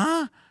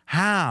 Huh?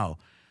 How?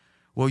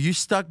 Well, you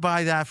stuck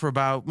by that for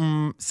about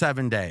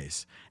 7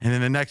 days. And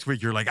then the next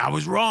week you're like, I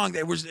was wrong.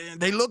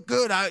 They look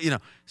good.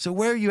 So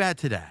where are you at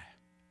today?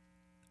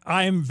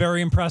 I'm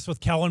very impressed with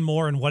Kellen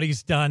Moore and what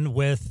he's done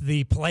with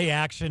the play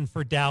action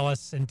for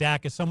Dallas, and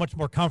Dak is so much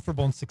more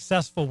comfortable and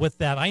successful with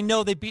that. I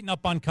know they've beaten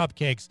up on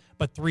cupcakes,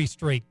 but 3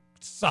 straight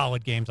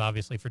solid games,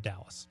 obviously, for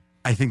Dallas.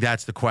 I think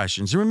that's the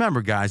question. So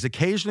remember, guys,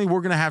 occasionally we're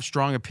going to have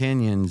strong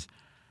opinions,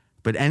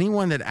 but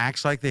anyone that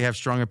acts like they have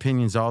strong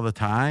opinions all the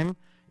time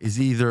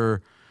is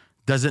either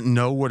doesn't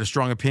know what a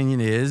strong opinion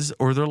is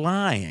or they're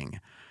lying.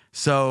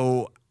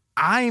 So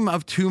I'm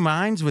of 2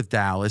 minds with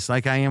Dallas,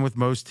 like I am with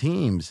most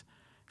teams.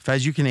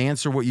 Fez, you can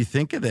answer what you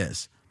think of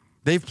this.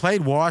 They've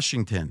played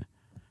Washington.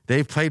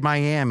 They've played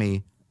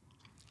Miami.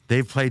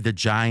 They've played the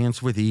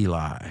Giants with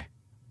Eli.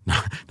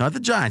 Not the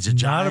Giants. The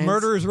Giants. Not a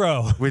murderer's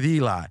row. With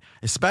Eli,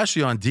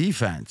 especially on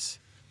defense.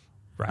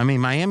 Right. I mean,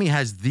 Miami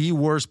has the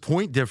worst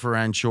point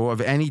differential of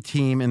any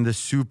team in the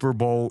Super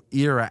Bowl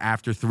era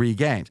after 3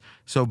 games.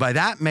 So by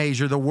that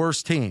measure, the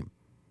worst team.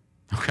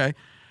 Okay?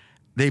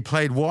 They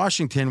played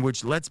Washington,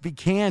 which, let's be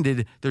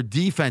candid, their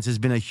defense has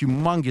been a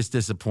humongous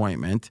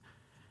disappointment.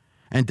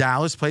 And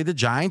Dallas played the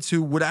Giants,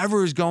 who,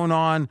 whatever is going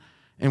on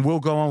and will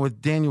go on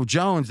with Daniel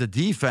Jones, the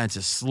defense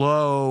is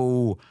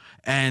slow.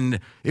 And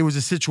it was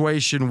a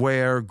situation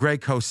where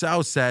Greg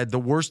Cosell said the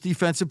worst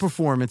defensive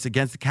performance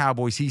against the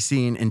Cowboys he's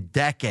seen in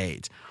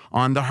decades.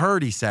 On The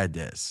Herd, he said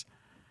this.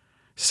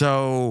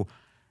 So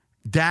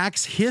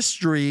Dak's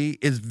history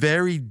is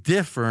very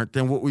different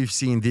than what we've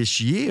seen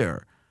this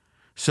year.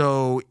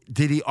 So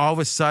did he all of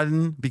a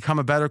sudden become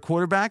a better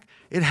quarterback?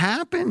 It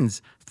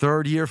happens.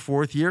 3rd year,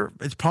 4th year,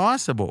 it's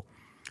possible.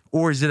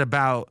 Or is it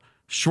about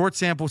short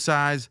sample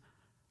size,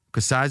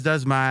 because size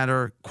does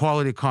matter,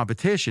 quality of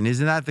competition?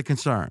 Isn't that the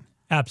concern?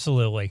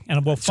 Absolutely.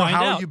 And we'll So find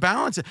how out. are you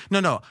balancing?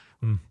 No.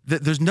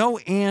 There's no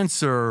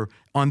answer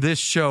on this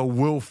show.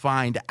 We'll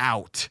find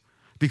out,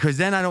 because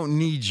then I don't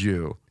need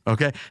you.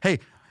 Okay. Hey,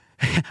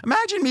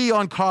 imagine me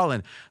on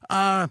Colin.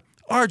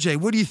 RJ,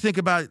 what do you think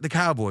about the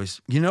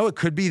Cowboys? It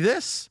could be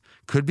this,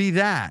 could be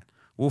that.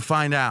 We'll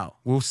find out.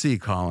 We'll see,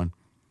 Colin.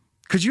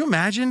 Could you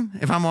imagine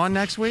if I'm on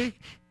next week?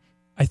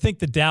 I think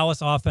the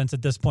Dallas offense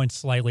at this point is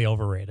slightly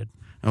overrated.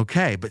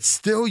 Okay, but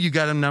still you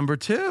got him number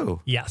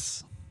 2.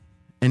 Yes.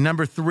 And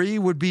number 3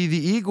 would be the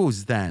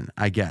Eagles then,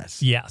 I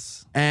guess.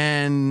 Yes.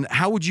 And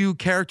how would you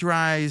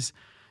characterize,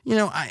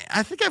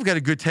 I think I've got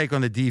a good take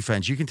on the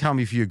defense. You can tell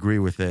me if you agree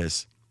with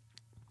this.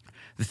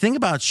 The thing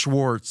about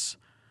Schwartz,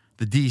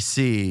 the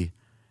DC,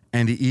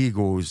 and the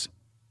Eagles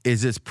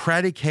is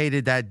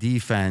that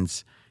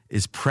defense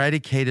is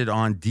predicated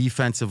on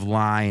defensive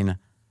line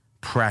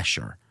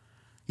pressure.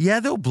 Yeah,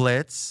 they'll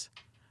blitz,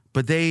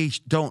 but they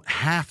don't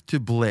have to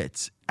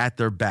blitz at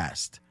their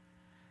best.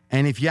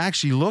 And if you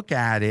actually look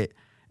at it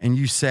and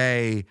you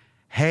say,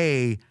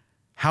 hey,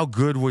 how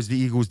good was the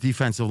Eagles'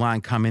 defensive line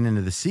coming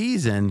into the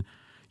season,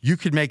 you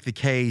could make the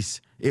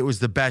case it was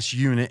the best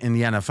unit in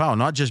the NFL,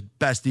 not just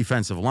best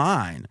defensive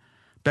line,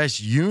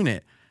 best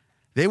unit.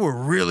 They were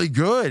really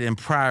good in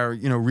prior,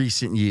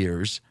 recent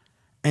years,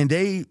 and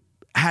they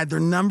had their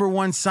number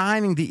 1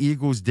 signing, the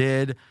Eagles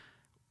did,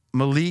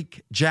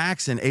 Malik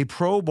Jackson, a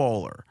Pro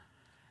Bowler,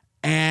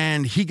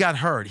 and he got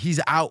hurt. He's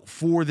out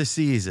for the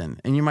season.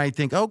 And you might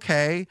think,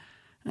 okay,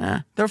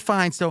 they're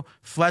fine still.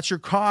 Fletcher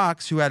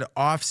Cox, who had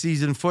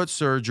off-season foot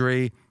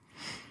surgery,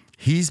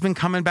 he's been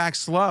coming back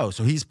slow.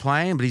 So he's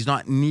playing, but he's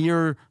not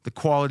near the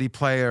quality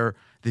player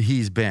that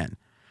he's been.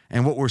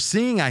 And what we're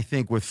seeing, I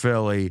think, with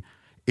Philly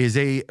is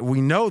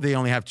we know they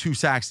only have 2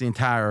 sacks the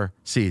entire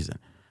season.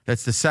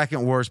 That's the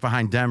second worst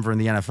behind Denver in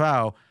the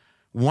NFL.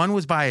 One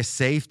was by a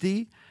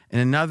safety,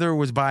 and another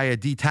was by a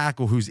D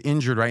tackle who's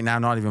injured right now,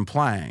 not even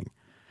playing.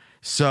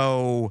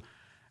 So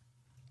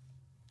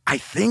I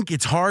think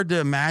it's hard to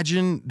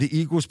imagine the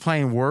Eagles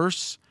playing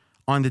worse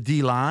on the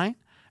D line.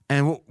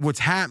 And what's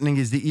happening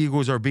is the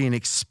Eagles are being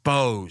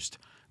exposed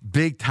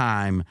big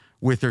time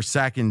with their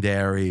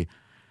secondary.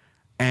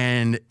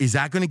 And is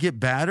that going to get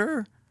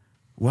better?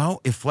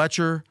 Well, if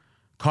Fletcher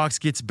Cox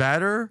gets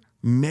better,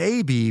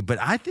 maybe. But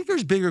I think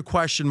there's bigger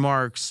question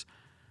marks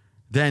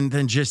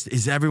than just,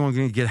 is everyone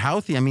going to get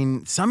healthy? I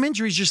mean, some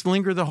injuries just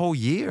linger the whole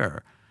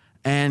year.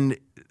 And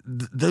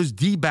those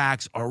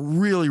D-backs are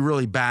really,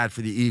 really bad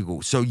for the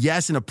Eagles. So,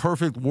 yes, in a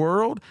perfect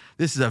world,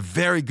 this is a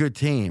very good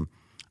team.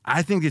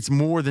 I think it's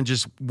more than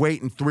just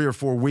waiting 3 or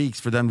 4 weeks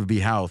for them to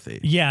be healthy.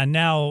 Yeah,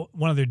 now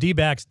one of their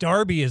D-backs,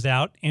 Darby, is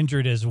out,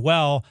 injured as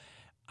well.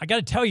 I got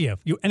to tell you,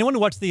 anyone who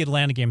watched the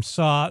Atlanta game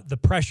saw the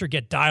pressure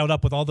get dialed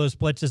up with all those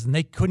blitzes, and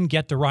they couldn't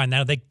get to Ryan.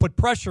 Now, they put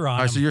pressure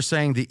on him. So you're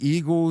saying the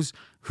Eagles,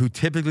 who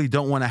typically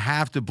don't want to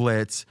have to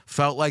blitz,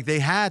 felt like they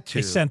had to.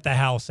 They sent the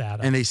house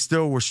at him. And they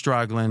still were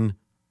struggling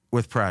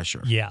with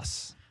pressure.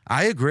 Yes.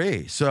 I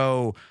agree.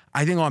 So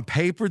I think on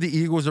paper, the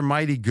Eagles are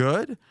mighty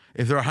good.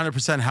 If they're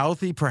 100%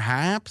 healthy,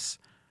 perhaps.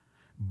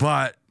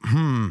 But,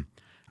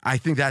 I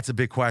think that's a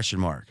big question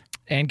mark.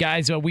 And,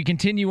 guys, we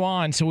continue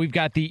on. So we've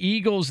got the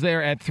Eagles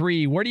there at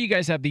 3. Where do you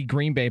guys have the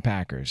Green Bay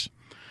Packers?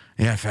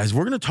 Yeah, Fez,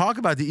 we're going to talk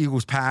about the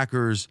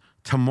Eagles-Packers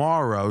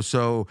tomorrow.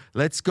 So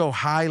let's go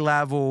high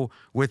level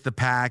with the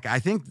Pack. I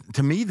think,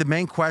 to me, the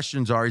main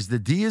questions are, is the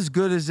D as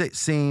good as it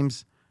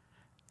seems?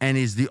 And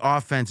is the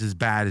offense as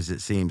bad as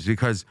it seems?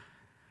 Because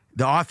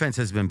the offense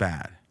has been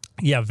bad.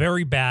 Yeah,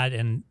 very bad.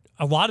 And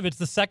a lot of it's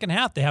the second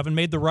half. They haven't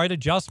made the right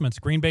adjustments.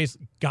 Green Bay's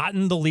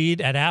gotten the lead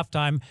at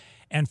halftime.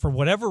 And for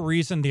whatever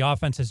reason, the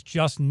offense has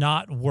just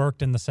not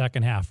worked in the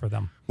second half for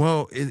them.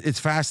 Well, it's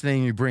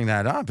fascinating you bring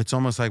that up. It's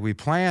almost like we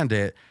planned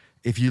it.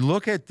 If you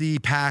look at the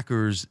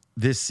Packers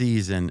this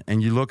season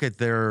and you look at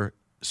their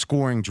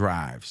scoring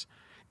drives,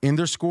 in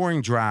their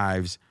scoring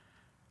drives,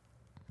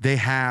 they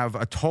have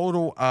a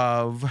total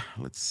of,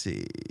 let's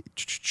see,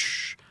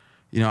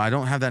 I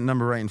don't have that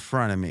number right in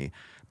front of me.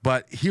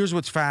 But here's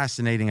what's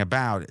fascinating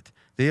about it.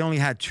 They only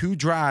had 2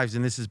 drives,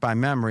 and this is by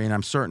memory, and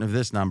I'm certain of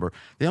this number.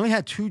 They only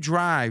had 2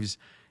 drives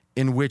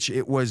in which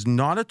it was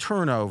not a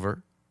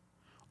turnover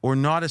or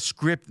not a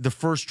script the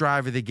first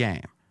drive of the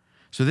game.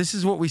 So this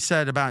is what we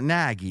said about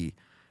Nagy,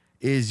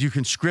 is you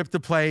can script the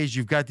plays.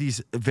 You've got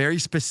these very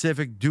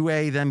specific, do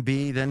A, then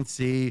B, then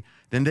C.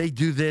 Then they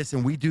do this,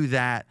 and we do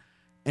that.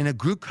 And a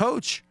good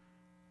coach,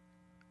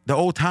 the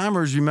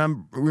old-timers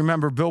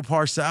remember Bill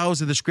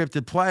Parcells in the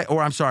scripted play,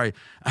 or I'm sorry,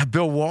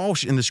 Bill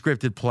Walsh in the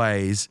scripted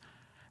plays.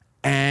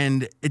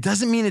 And it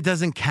doesn't mean it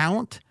doesn't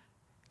count.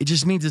 It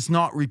just means it's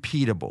not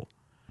repeatable.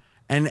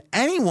 And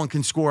anyone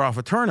can score off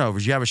of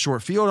turnovers. You have a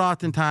short field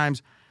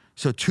oftentimes.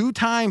 So 2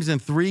 times in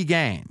 3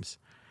 games,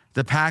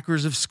 the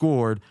Packers have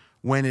scored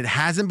when it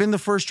hasn't been the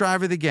first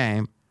drive of the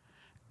game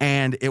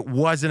and it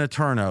wasn't a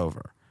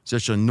turnover. It's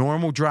just a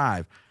normal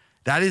drive.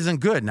 That isn't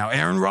good. Now,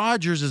 Aaron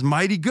Rodgers is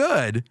mighty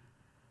good.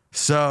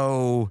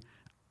 So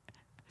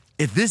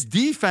if this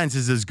defense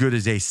is as good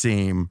as they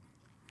seem,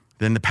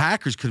 then the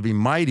Packers could be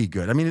mighty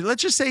good. I mean,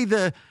 let's just say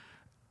the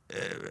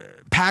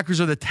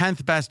Packers are the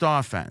 10th best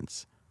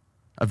offense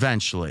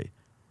eventually.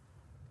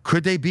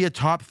 Could they be a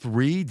top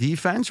 3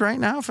 defense right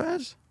now,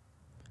 Fez?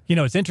 You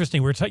know, it's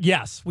interesting.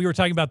 Yes, we were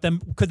talking about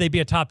them. Could they be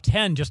a top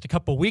 10 just a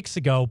couple weeks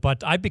ago?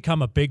 But I've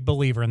become a big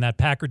believer in that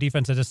Packer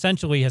defense that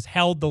essentially has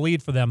held the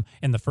lead for them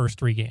in the first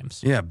 3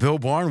 games. Yeah, Bill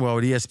Barnwell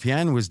at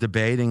ESPN was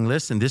debating,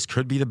 listen, this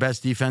could be the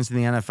best defense in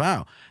the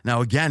NFL.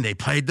 Now, again, they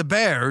played the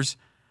Bears.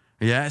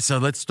 Yeah, so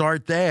let's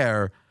start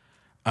there.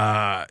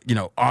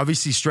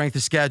 Obviously strength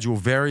of schedule,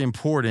 very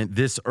important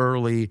this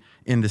early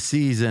in the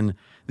season.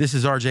 This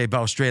is RJ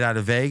Bell straight out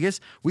of Vegas.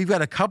 We've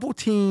got a couple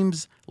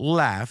teams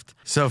left.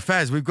 So,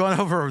 Fez, we've gone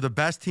over the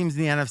best teams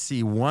in the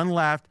NFC. One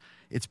left.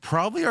 It's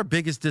probably our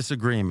biggest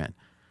disagreement.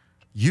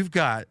 You've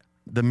got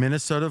the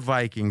Minnesota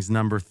Vikings,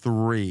 number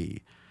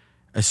 3,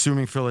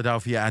 assuming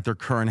Philadelphia at their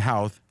current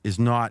health is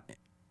not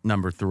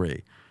number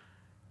 3.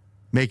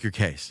 Make your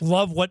case.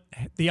 Love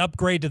the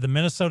upgrade to the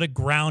Minnesota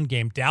ground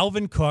game.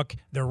 Dalvin Cook,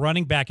 their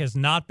running back, has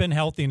not been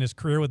healthy in his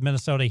career with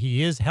Minnesota.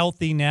 He is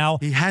healthy now.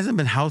 He hasn't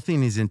been healthy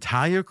in his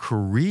entire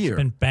career. He's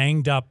been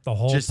banged up the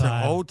whole time. Just the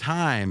whole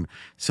time.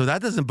 So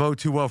that doesn't bode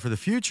too well for the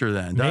future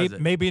then, does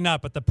it? Maybe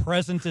not, but the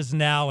present is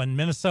now. And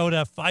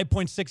Minnesota,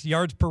 5.6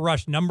 yards per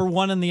rush, number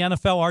 1 in the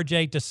NFL,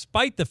 RJ,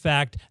 despite the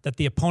fact that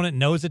the opponent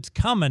knows it's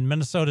coming.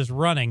 Minnesota's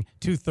running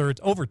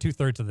over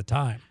two-thirds of the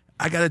time.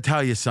 I got to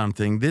tell you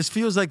something. This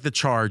feels like the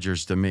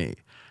Chargers to me.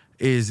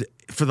 Is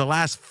for the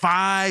last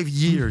 5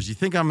 years, you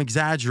think I'm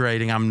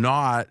exaggerating, I'm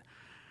not.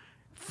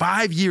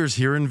 5 years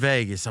here in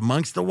Vegas,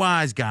 amongst the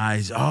wise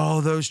guys,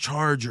 those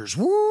Chargers,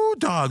 woo,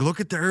 dog, look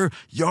at their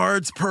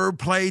yards per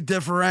play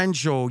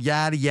differential,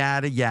 yada,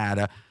 yada,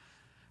 yada.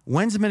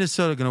 When's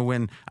Minnesota going to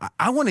win?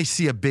 I want to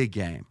see a big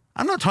game.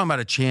 I'm not talking about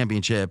a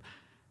championship.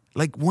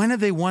 Like, when have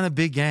they won a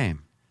big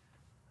game?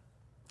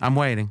 I'm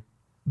waiting.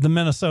 The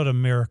Minnesota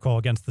Miracle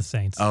against the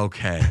Saints.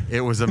 Okay,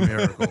 it was a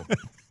miracle.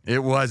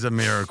 It was a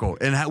miracle.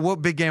 And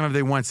what big game have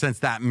they won since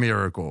that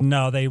miracle?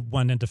 No, they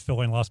went into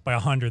Philly and lost by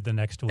 100 the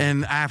next week.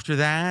 And after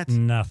that?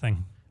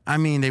 Nothing. I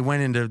mean, they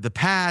went into the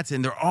Pats,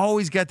 and they're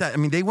always got that. I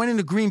mean, they went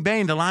into Green Bay,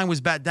 and the line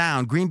was bet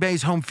down. Green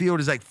Bay's home field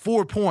is like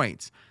 4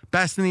 points.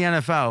 Best in the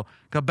NFL.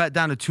 Got bet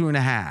down to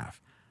 2.5.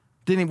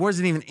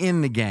 Wasn't even in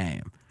the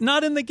game.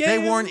 Not in the game.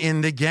 They weren't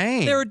in the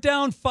game. They were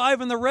down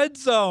 5 in the red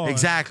zone.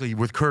 Exactly,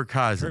 with Kirk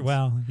Cousins.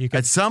 Well, you could,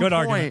 at some point,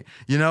 argument.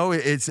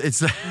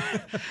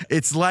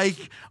 It's like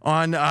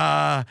on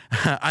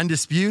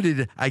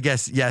Undisputed, I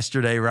guess,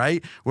 yesterday,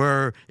 right?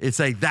 Where it's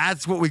like,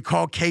 that's what we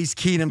call Case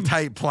Keenum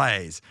type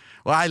plays.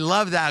 Well, I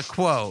love that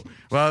quote.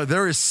 Well,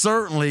 there is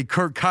certainly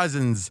Kirk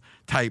Cousins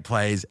type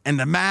plays, and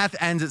the math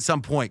ends at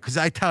some point. Because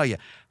I tell you,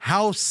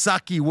 how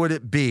sucky would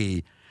it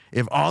be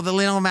if all the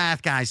little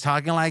math guys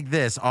talking like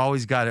this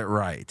always got it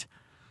right?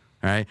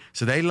 All right.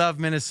 So they love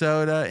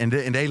Minnesota, and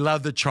they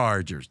love the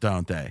Chargers,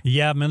 don't they?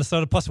 Yeah,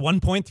 Minnesota plus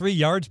 1.3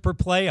 yards per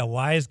play, a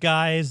wise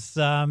guy's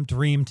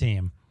dream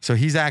team. So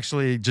he's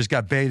actually just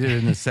got baited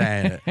into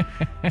saying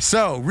it.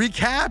 So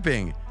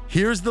recapping,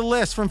 here's the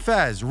list from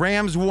Fez.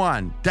 Rams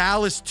 1,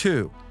 Dallas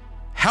 2.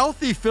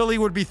 Healthy Philly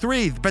would be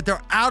 3, but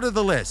they're out of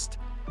the list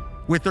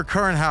with their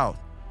current health.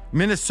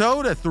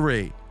 Minnesota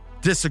 3.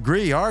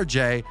 Disagree,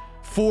 RJ.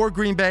 4,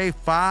 Green Bay.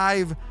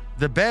 5,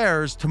 the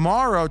Bears.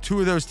 Tomorrow,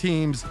 2 of those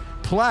teams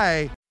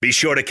play. Be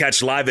sure to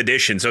catch live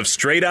editions of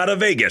Straight Outta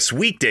Vegas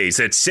weekdays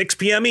at 6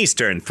 p.m.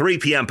 Eastern, 3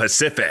 p.m.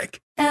 Pacific.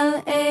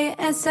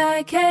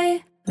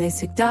 LASIK,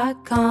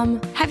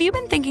 LASIK.com. Have you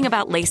been thinking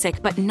about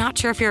LASIK but not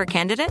sure if you're a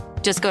candidate?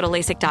 Just go to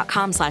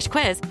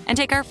LASIK.com/quiz and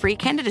take our free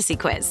candidacy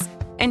quiz.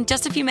 In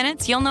just a few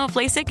minutes, you'll know if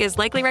LASIK is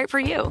likely right for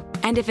you.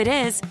 And if it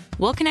is,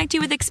 we'll connect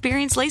you with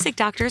experienced LASIK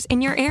doctors in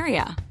your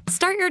area.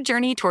 Start your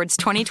journey towards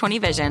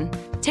 20/20 vision.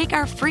 Take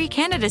our free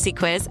candidacy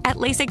quiz at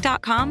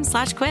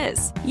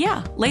LASIK.com/quiz.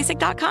 Yeah,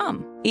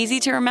 LASIK.com.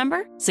 Easy to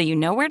remember, so you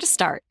know where to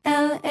start.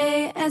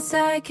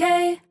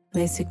 LASIK,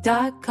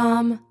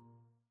 LASIK.com.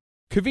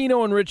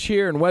 Covino and Rich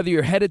here, and whether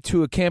you're headed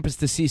to a campus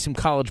to see some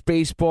college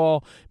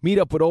baseball, meet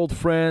up with old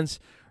friends,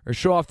 or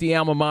show off the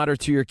alma mater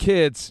to your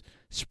kids,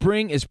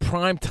 spring is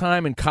prime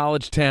time in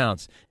college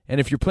towns. And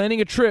if you're planning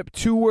a trip,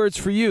 2 words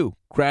for you: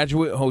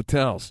 Graduate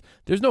Hotels.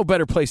 There's no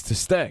better place to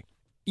stay.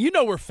 You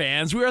know we're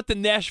fans. We were at the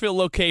Nashville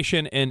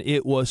location, and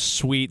it was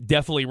sweet.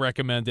 Definitely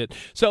recommend it.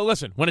 So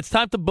listen, when it's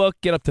time to book,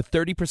 get up to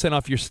 30%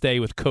 off your stay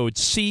with code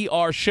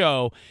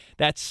CRSHOW.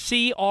 That's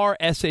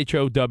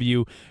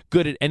CRSHOW.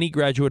 Good at any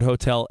Graduate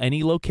Hotel,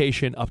 any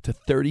location, up to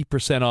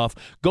 30% off.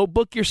 Go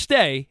book your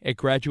stay at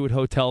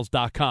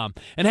graduatehotels.com.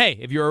 And hey,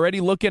 if you're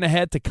already looking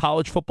ahead to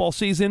college football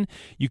season,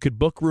 you could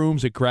book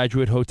rooms at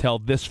Graduate Hotel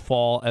this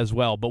fall as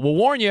well. But we'll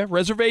warn you,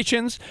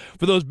 reservations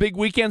for those big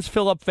weekends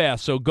fill up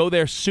fast, so go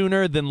there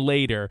sooner than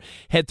later.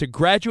 Head to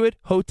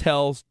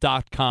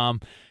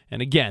graduatehotels.com.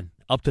 And again,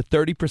 up to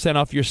 30%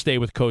 off your stay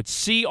with code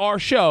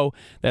CRSHOW.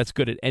 That's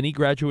good at any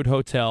Graduate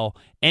Hotel,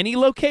 any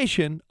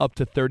location, up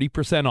to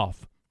 30%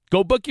 off.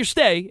 Go book your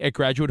stay at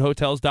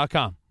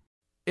graduatehotels.com.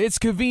 It's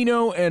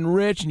Covino and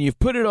Rich, and you've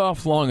put it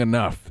off long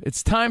enough.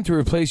 It's time to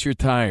replace your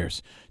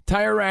tires.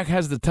 Tire Rack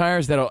has the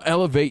tires that'll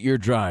elevate your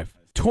drive.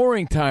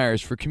 touring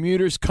tires for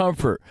commuters'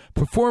 comfort,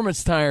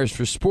 performance tires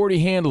for sporty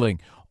handling,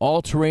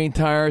 all-terrain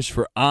tires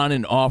for on-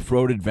 and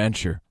off-road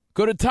adventure.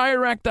 Go to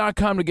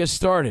TireRack.com to get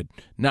started.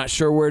 Not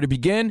sure where to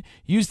begin?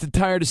 Use the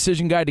Tire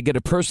Decision Guide to get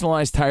a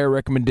personalized tire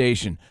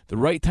recommendation. The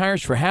right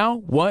tires for how,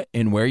 what,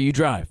 and where you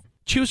drive.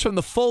 Choose from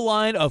the full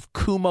line of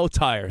Kumho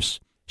tires.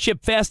 Ship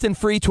fast and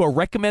free to a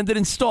recommended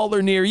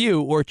installer near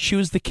you, or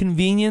choose the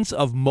convenience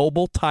of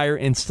mobile tire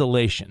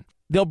installation.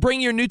 They'll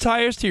bring your new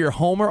tires to your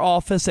home or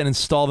office and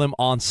install them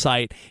on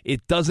site.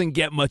 It doesn't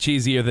get much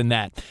easier than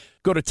that.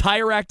 Go to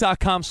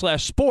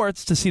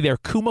TireRack.com/sports to see their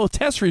Kumho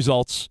test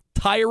results,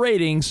 tire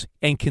ratings,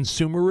 and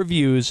consumer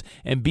reviews,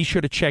 and be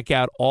sure to check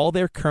out all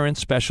their current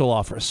special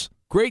offers.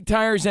 Great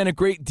tires and a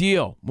great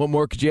deal. What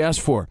more could you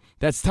ask for?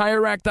 That's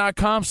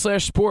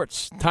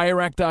TireRack.com/sports.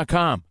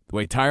 TireRack.com, the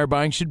way tire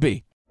buying should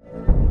be.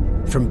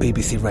 From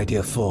BBC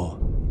Radio 4,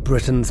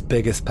 Britain's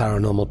biggest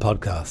paranormal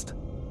podcast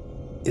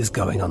is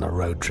going on a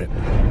road trip.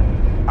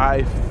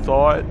 I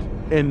thought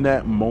in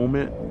that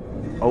moment,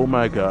 oh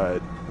my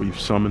God, we've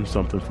summoned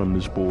something from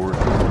this board.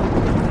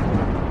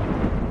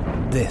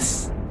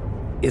 This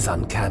is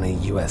Uncanny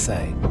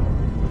USA.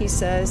 He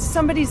says,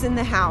 somebody's in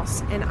the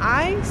house, and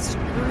I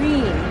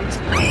screamed.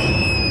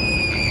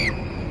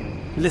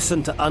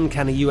 Listen to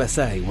Uncanny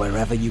USA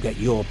wherever you get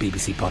your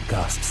BBC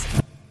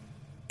podcasts,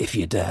 if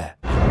you dare.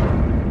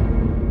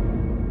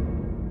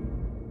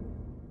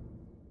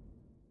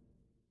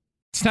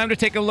 It's time to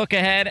take a look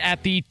ahead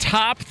at the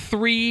top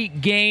 3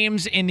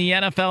 games in the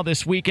NFL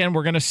this weekend.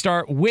 We're going to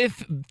start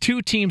with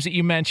 2 teams that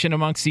you mentioned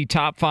amongst the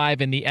top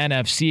 5 in the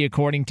NFC,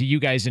 according to you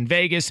guys in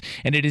Vegas,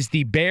 and it is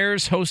the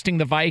Bears hosting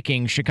the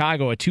Vikings.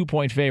 Chicago, a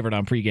 2-point favorite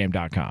on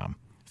pregame.com.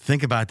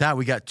 Think about that.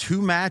 We got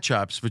 2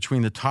 matchups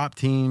between the top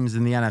teams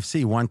in the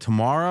NFC. One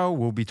tomorrow,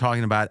 we'll be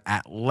talking about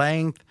at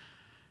length.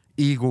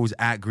 Eagles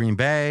at Green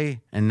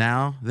Bay, and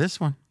now this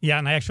one. Yeah,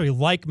 and I actually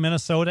like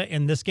Minnesota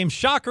in this game.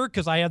 Shocker,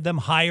 because I have them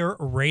higher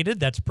rated.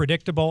 That's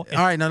predictable. All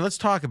right, now let's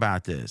talk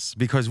about this,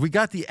 because we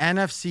got the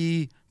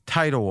NFC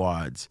title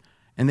odds,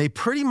 and they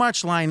pretty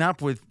much line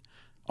up with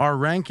our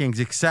rankings,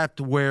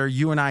 except where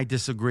you and I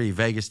disagree.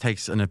 Vegas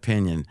takes an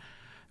opinion.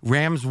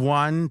 Rams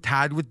 1,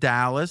 tied with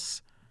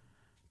Dallas.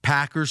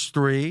 Packers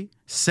 3.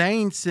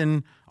 Saints,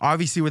 and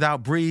obviously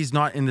without Breeze,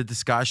 not in the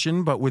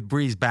discussion, but with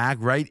Breeze back,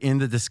 right in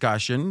the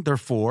discussion, they're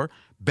 4.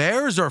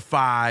 Bears are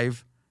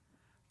 5.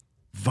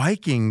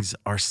 Vikings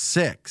are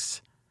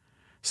 6.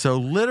 So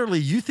literally,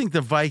 you think the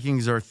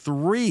Vikings are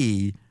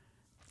 3,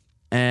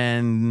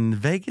 and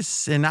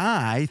Vegas and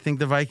I think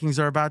the Vikings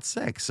are about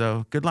 6.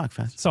 So good luck,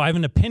 Fez. So I have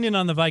an opinion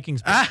on the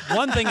Vikings. But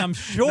one thing I'm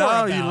sure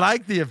about. No, you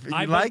like the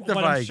Vikings.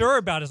 What I'm sure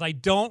about is I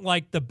don't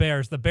like the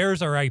Bears. The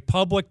Bears are a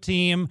public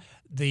team.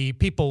 The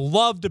people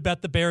love to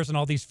bet the Bears in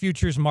all these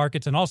futures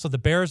markets. And also the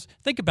Bears,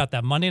 think about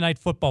that Monday Night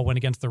Football win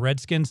against the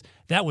Redskins.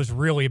 That was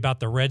really about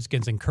the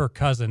Redskins and Kirk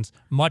Cousins,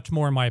 much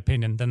more, in my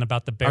opinion, than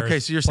about the Bears. Okay,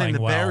 so you're saying the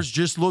Bears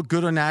just look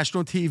good on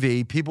national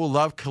TV. People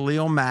love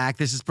Khalil Mack.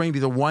 This is probably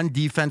the one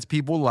defense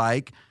people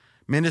like.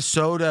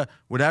 Minnesota,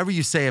 whatever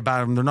you say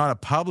about them, they're not a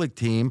public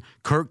team.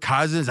 Kirk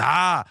Cousins,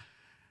 I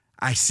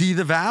see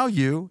the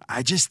value.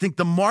 I just think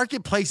the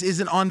marketplace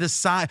isn't on the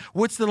side.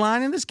 What's the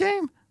line in this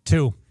game?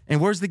 2. And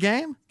where's the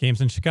game?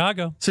 Game's in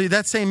Chicago. So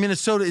that's saying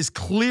Minnesota is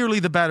clearly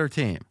the better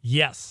team.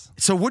 Yes.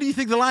 So what do you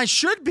think the line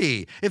should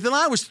be? If the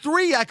line was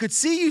 3, I could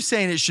see you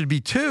saying it should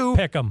be 2.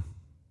 Pick 'em.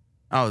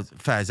 Oh,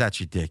 Faz, that's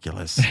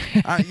ridiculous.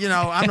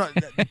 I'm not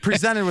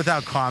presented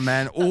without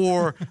comment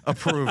or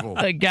approval.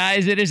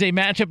 Guys, it is a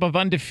matchup of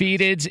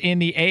undefeateds in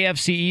the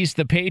AFC East.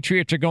 The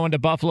Patriots are going to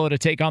Buffalo to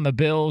take on the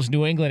Bills.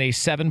 New England, a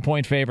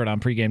 7-point favorite on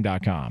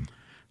pregame.com.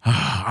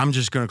 I'm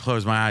just going to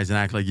close my eyes and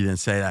act like you didn't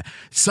say that.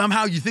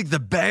 Somehow you think the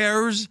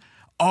Bears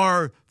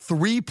are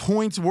 3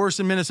 points worse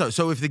than Minnesota.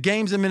 So if the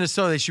game's in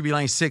Minnesota, they should be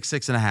laying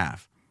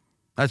 6.5.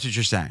 That's what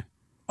you're saying.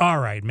 All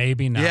right,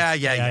 maybe not.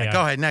 Yeah.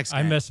 Go ahead, next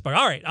game. I misspoke.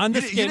 All right, on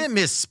this game. You didn't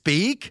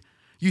misspeak.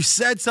 You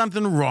said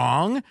something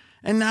wrong,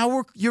 and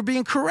now you're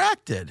being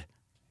corrected.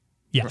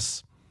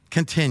 Yes.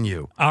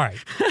 Continue. All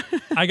right.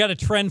 I got a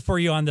trend for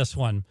you on this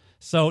one.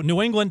 So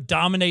New England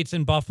dominates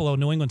in Buffalo.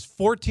 New England's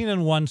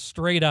 14-1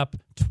 straight up,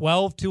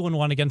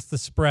 12-2-1 against the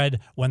spread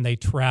when they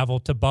travel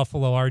to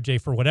Buffalo.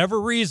 RJ, for whatever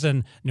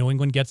reason, New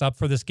England gets up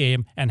for this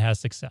game and has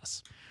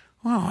success.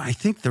 Well, I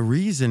think the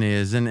reason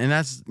is, and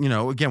that's,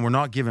 again, we're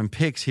not giving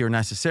picks here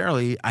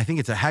necessarily. I think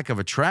it's a heck of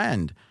a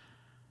trend.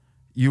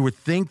 You would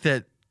think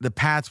that the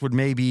Pats would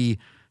maybe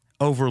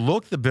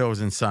overlook the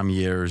Bills in some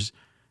years,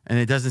 and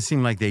it doesn't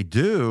seem like they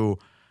do.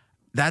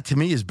 That, to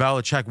me, is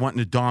Belichick wanting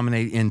to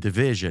dominate in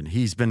division.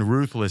 He's been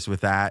ruthless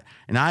with that,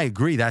 and I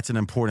agree that's an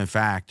important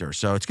factor.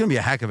 So it's going to be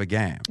a heck of a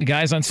game.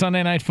 Guys, on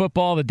Sunday Night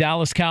Football, the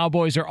Dallas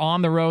Cowboys are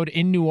on the road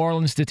in New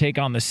Orleans to take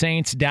on the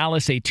Saints.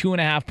 Dallas, a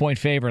 2.5-point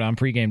favorite on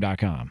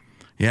pregame.com.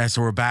 Yeah,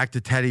 so we're back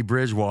to Teddy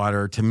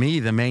Bridgewater. To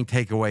me, the main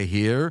takeaway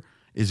here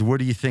is, what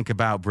do you think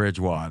about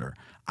Bridgewater?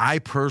 I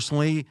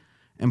personally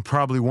am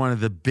probably one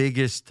of the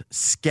biggest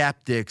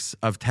skeptics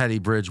of Teddy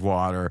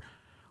Bridgewater.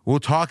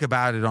 We'll talk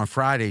about it on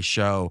Friday's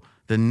show.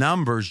 The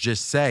numbers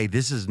just say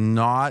this is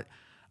not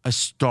a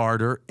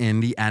starter in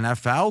the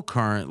NFL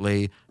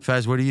currently.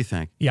 Fez, what do you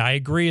think? Yeah, I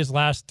agree. His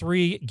last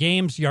 3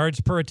 games,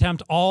 yards per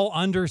attempt, all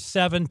under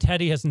 7.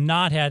 Teddy has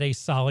not had a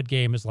solid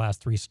game his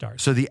last 3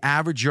 starts. So the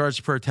average yards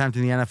per attempt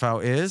in the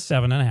NFL is?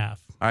 7.5.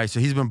 All right, so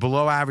he's been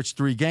below average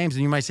 3 games.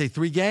 And you might say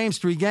 3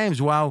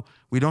 games. Well,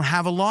 we don't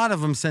have a lot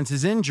of them since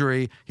his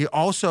injury. He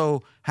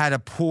also had a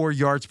poor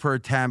yards per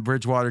attempt.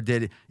 Bridgewater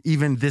did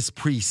even this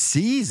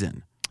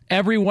preseason.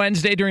 Every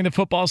Wednesday during the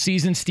football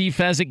season, Steve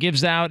Fezzik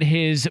gives out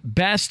his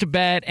best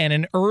bet and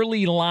an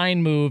early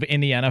line move in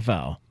the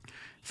NFL.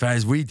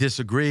 Fez, we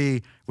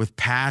disagree with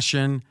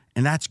passion,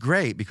 and that's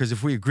great because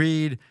if we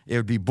agreed, it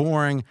would be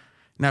boring.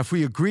 Now, if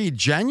we agreed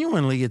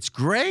genuinely, it's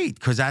great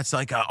because that's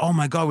like, oh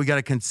my God, we got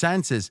a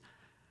consensus.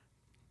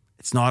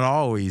 It's not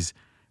always,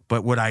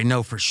 but what I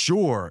know for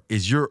sure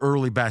is your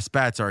early best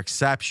bets are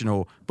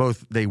exceptional.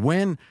 Both they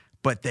win,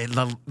 but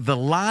the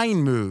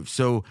line moves.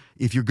 So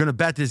if you're going to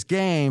bet this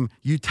game,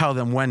 you tell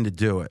them when to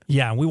do it.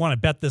 Yeah, and we want to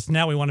bet this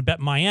now. We want to bet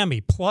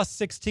Miami plus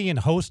 16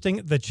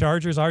 hosting the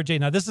Chargers, RJ.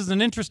 Now, this is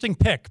an interesting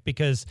pick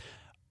because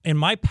in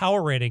my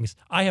power ratings,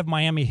 I have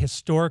Miami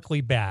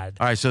historically bad.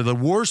 All right, so the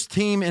worst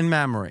team in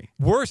memory.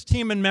 Worst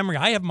team in memory.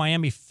 I have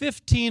Miami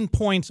 15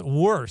 points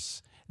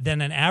worse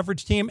than an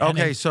average team.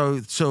 Okay,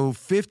 so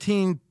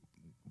 15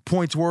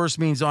 points worse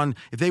means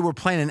if they were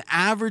playing an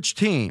average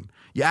team,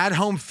 you add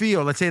home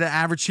field, let's say the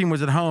average team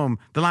was at home,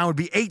 the line would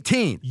be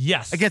 18.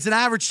 Yes. Against an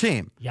average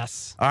team.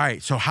 Yes. All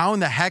right, so how in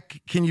the heck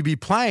can you be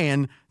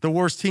playing the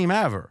worst team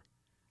ever?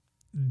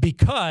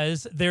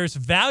 Because there's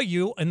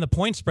value in the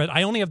point spread.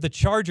 I only have the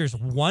Chargers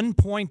 1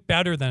 point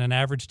better than an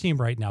average team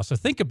right now. So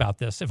think about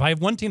this. If I have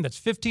one team that's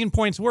 15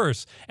 points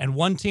worse and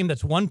one team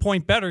that's 1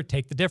 point better,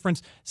 take the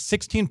difference,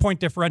 16-point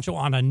differential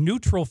on a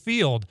neutral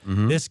field.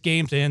 This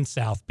game's in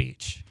South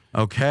Beach.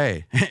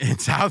 Okay, in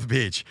South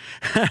Beach.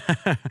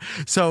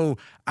 So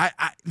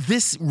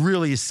this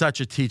really is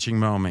such a teaching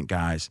moment,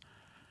 guys.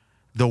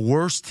 The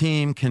worst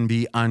team can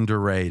be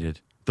underrated.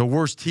 The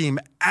worst team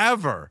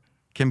ever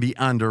can be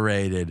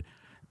underrated.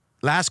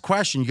 Last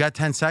question. You got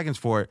 10 seconds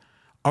for it.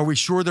 Are we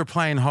sure they're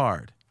playing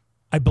hard?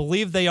 I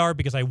believe they are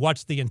because I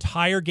watched the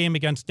entire game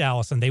against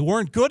Dallas, and they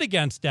weren't good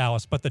against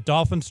Dallas, but the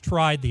Dolphins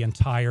tried the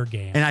entire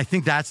game. And I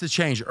think that's the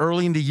change.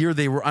 Early in the year,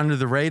 they were under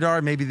the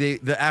radar. Maybe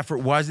the effort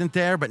wasn't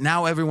there, but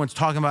now everyone's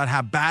talking about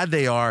how bad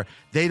they are.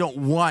 They don't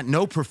want,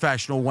 no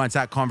professional wants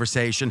that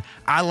conversation.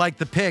 I like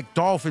the pick.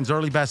 Dolphins,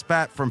 early best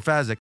bet from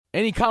Fezzik.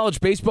 Any college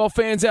baseball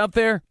fans out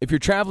there? If you're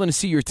traveling to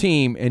see your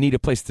team and need a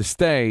place to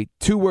stay,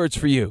 2 words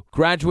for you: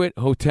 Graduate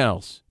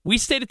Hotels. We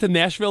stayed at the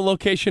Nashville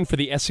location for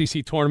the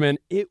SEC tournament.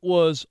 It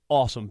was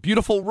awesome.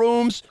 Beautiful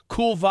rooms,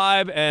 cool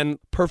vibe, and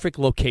perfect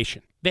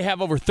location. They have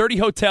over 30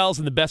 hotels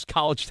in the best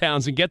college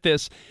towns, and get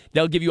this,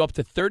 they'll give you up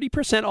to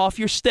 30% off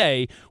your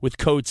stay with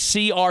code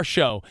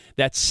CRSHOW.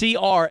 That's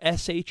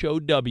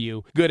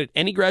CRSHOW. Good at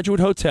any Graduate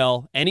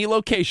Hotel, any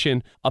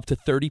location, up to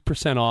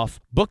 30% off.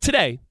 Book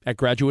today at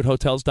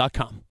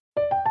graduatehotels.com.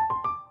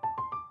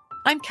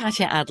 I'm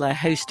Katya Adler,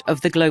 host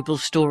of The Global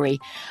Story.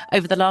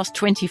 Over the last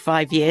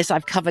 25 years,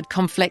 I've covered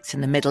conflicts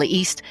in the Middle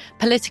East,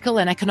 political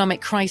and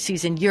economic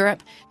crises in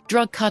Europe,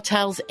 drug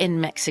cartels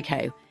in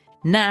Mexico.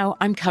 Now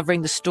I'm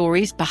covering the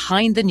stories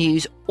behind the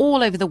news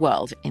all over the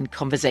world in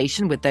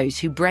conversation with those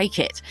who break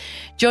it.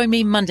 Join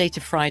me Monday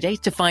to Friday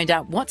to find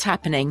out what's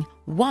happening,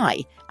 why,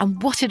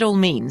 and what it all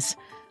means.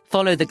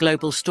 Follow The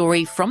Global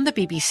Story from the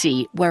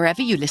BBC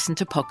wherever you listen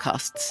to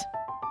podcasts.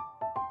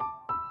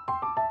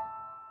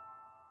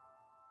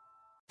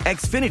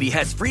 Xfinity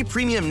has free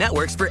premium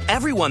networks for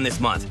everyone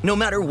this month, no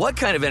matter what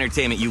kind of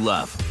entertainment you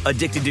love.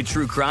 Addicted to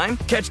true crime?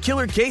 Catch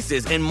killer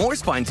cases and more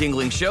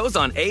spine-tingling shows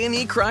on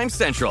A&E Crime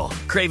Central.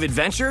 Crave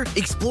adventure?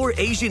 Explore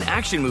Asian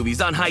action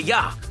movies on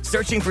Hi-Ya.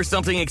 Searching for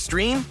something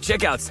extreme?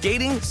 Check out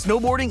skating,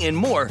 snowboarding, and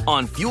more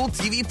on Fuel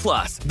TV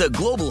Plus, the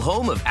global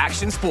home of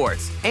action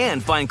sports.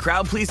 And find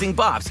crowd-pleasing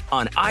bops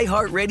on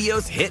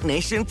iHeartRadio's Hit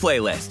Nation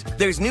playlist.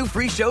 There's new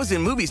free shows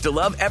and movies to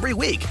love every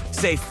week.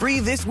 Say free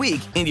this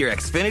week in your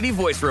Xfinity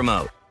voice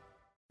remote.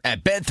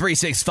 At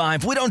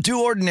Bet365, we don't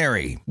do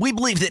ordinary. We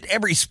believe that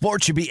every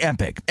sport should be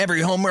epic.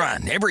 Every home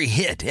run, every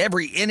hit,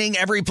 every inning,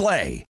 every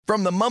play.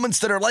 From the moments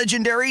that are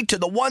legendary to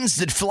the ones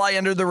that fly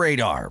under the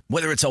radar.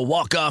 Whether it's a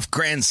walk-off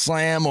grand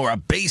slam or a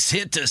base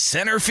hit to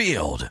center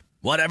field.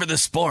 Whatever the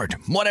sport,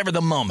 whatever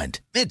the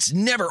moment. It's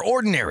never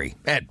ordinary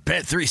at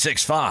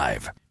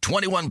Bet365.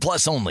 21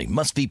 plus only.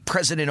 Must be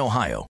present in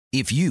Ohio.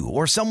 If you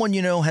or someone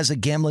you know has a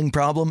gambling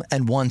problem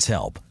and wants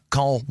help,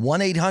 call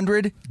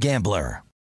 1-800-GAMBLER.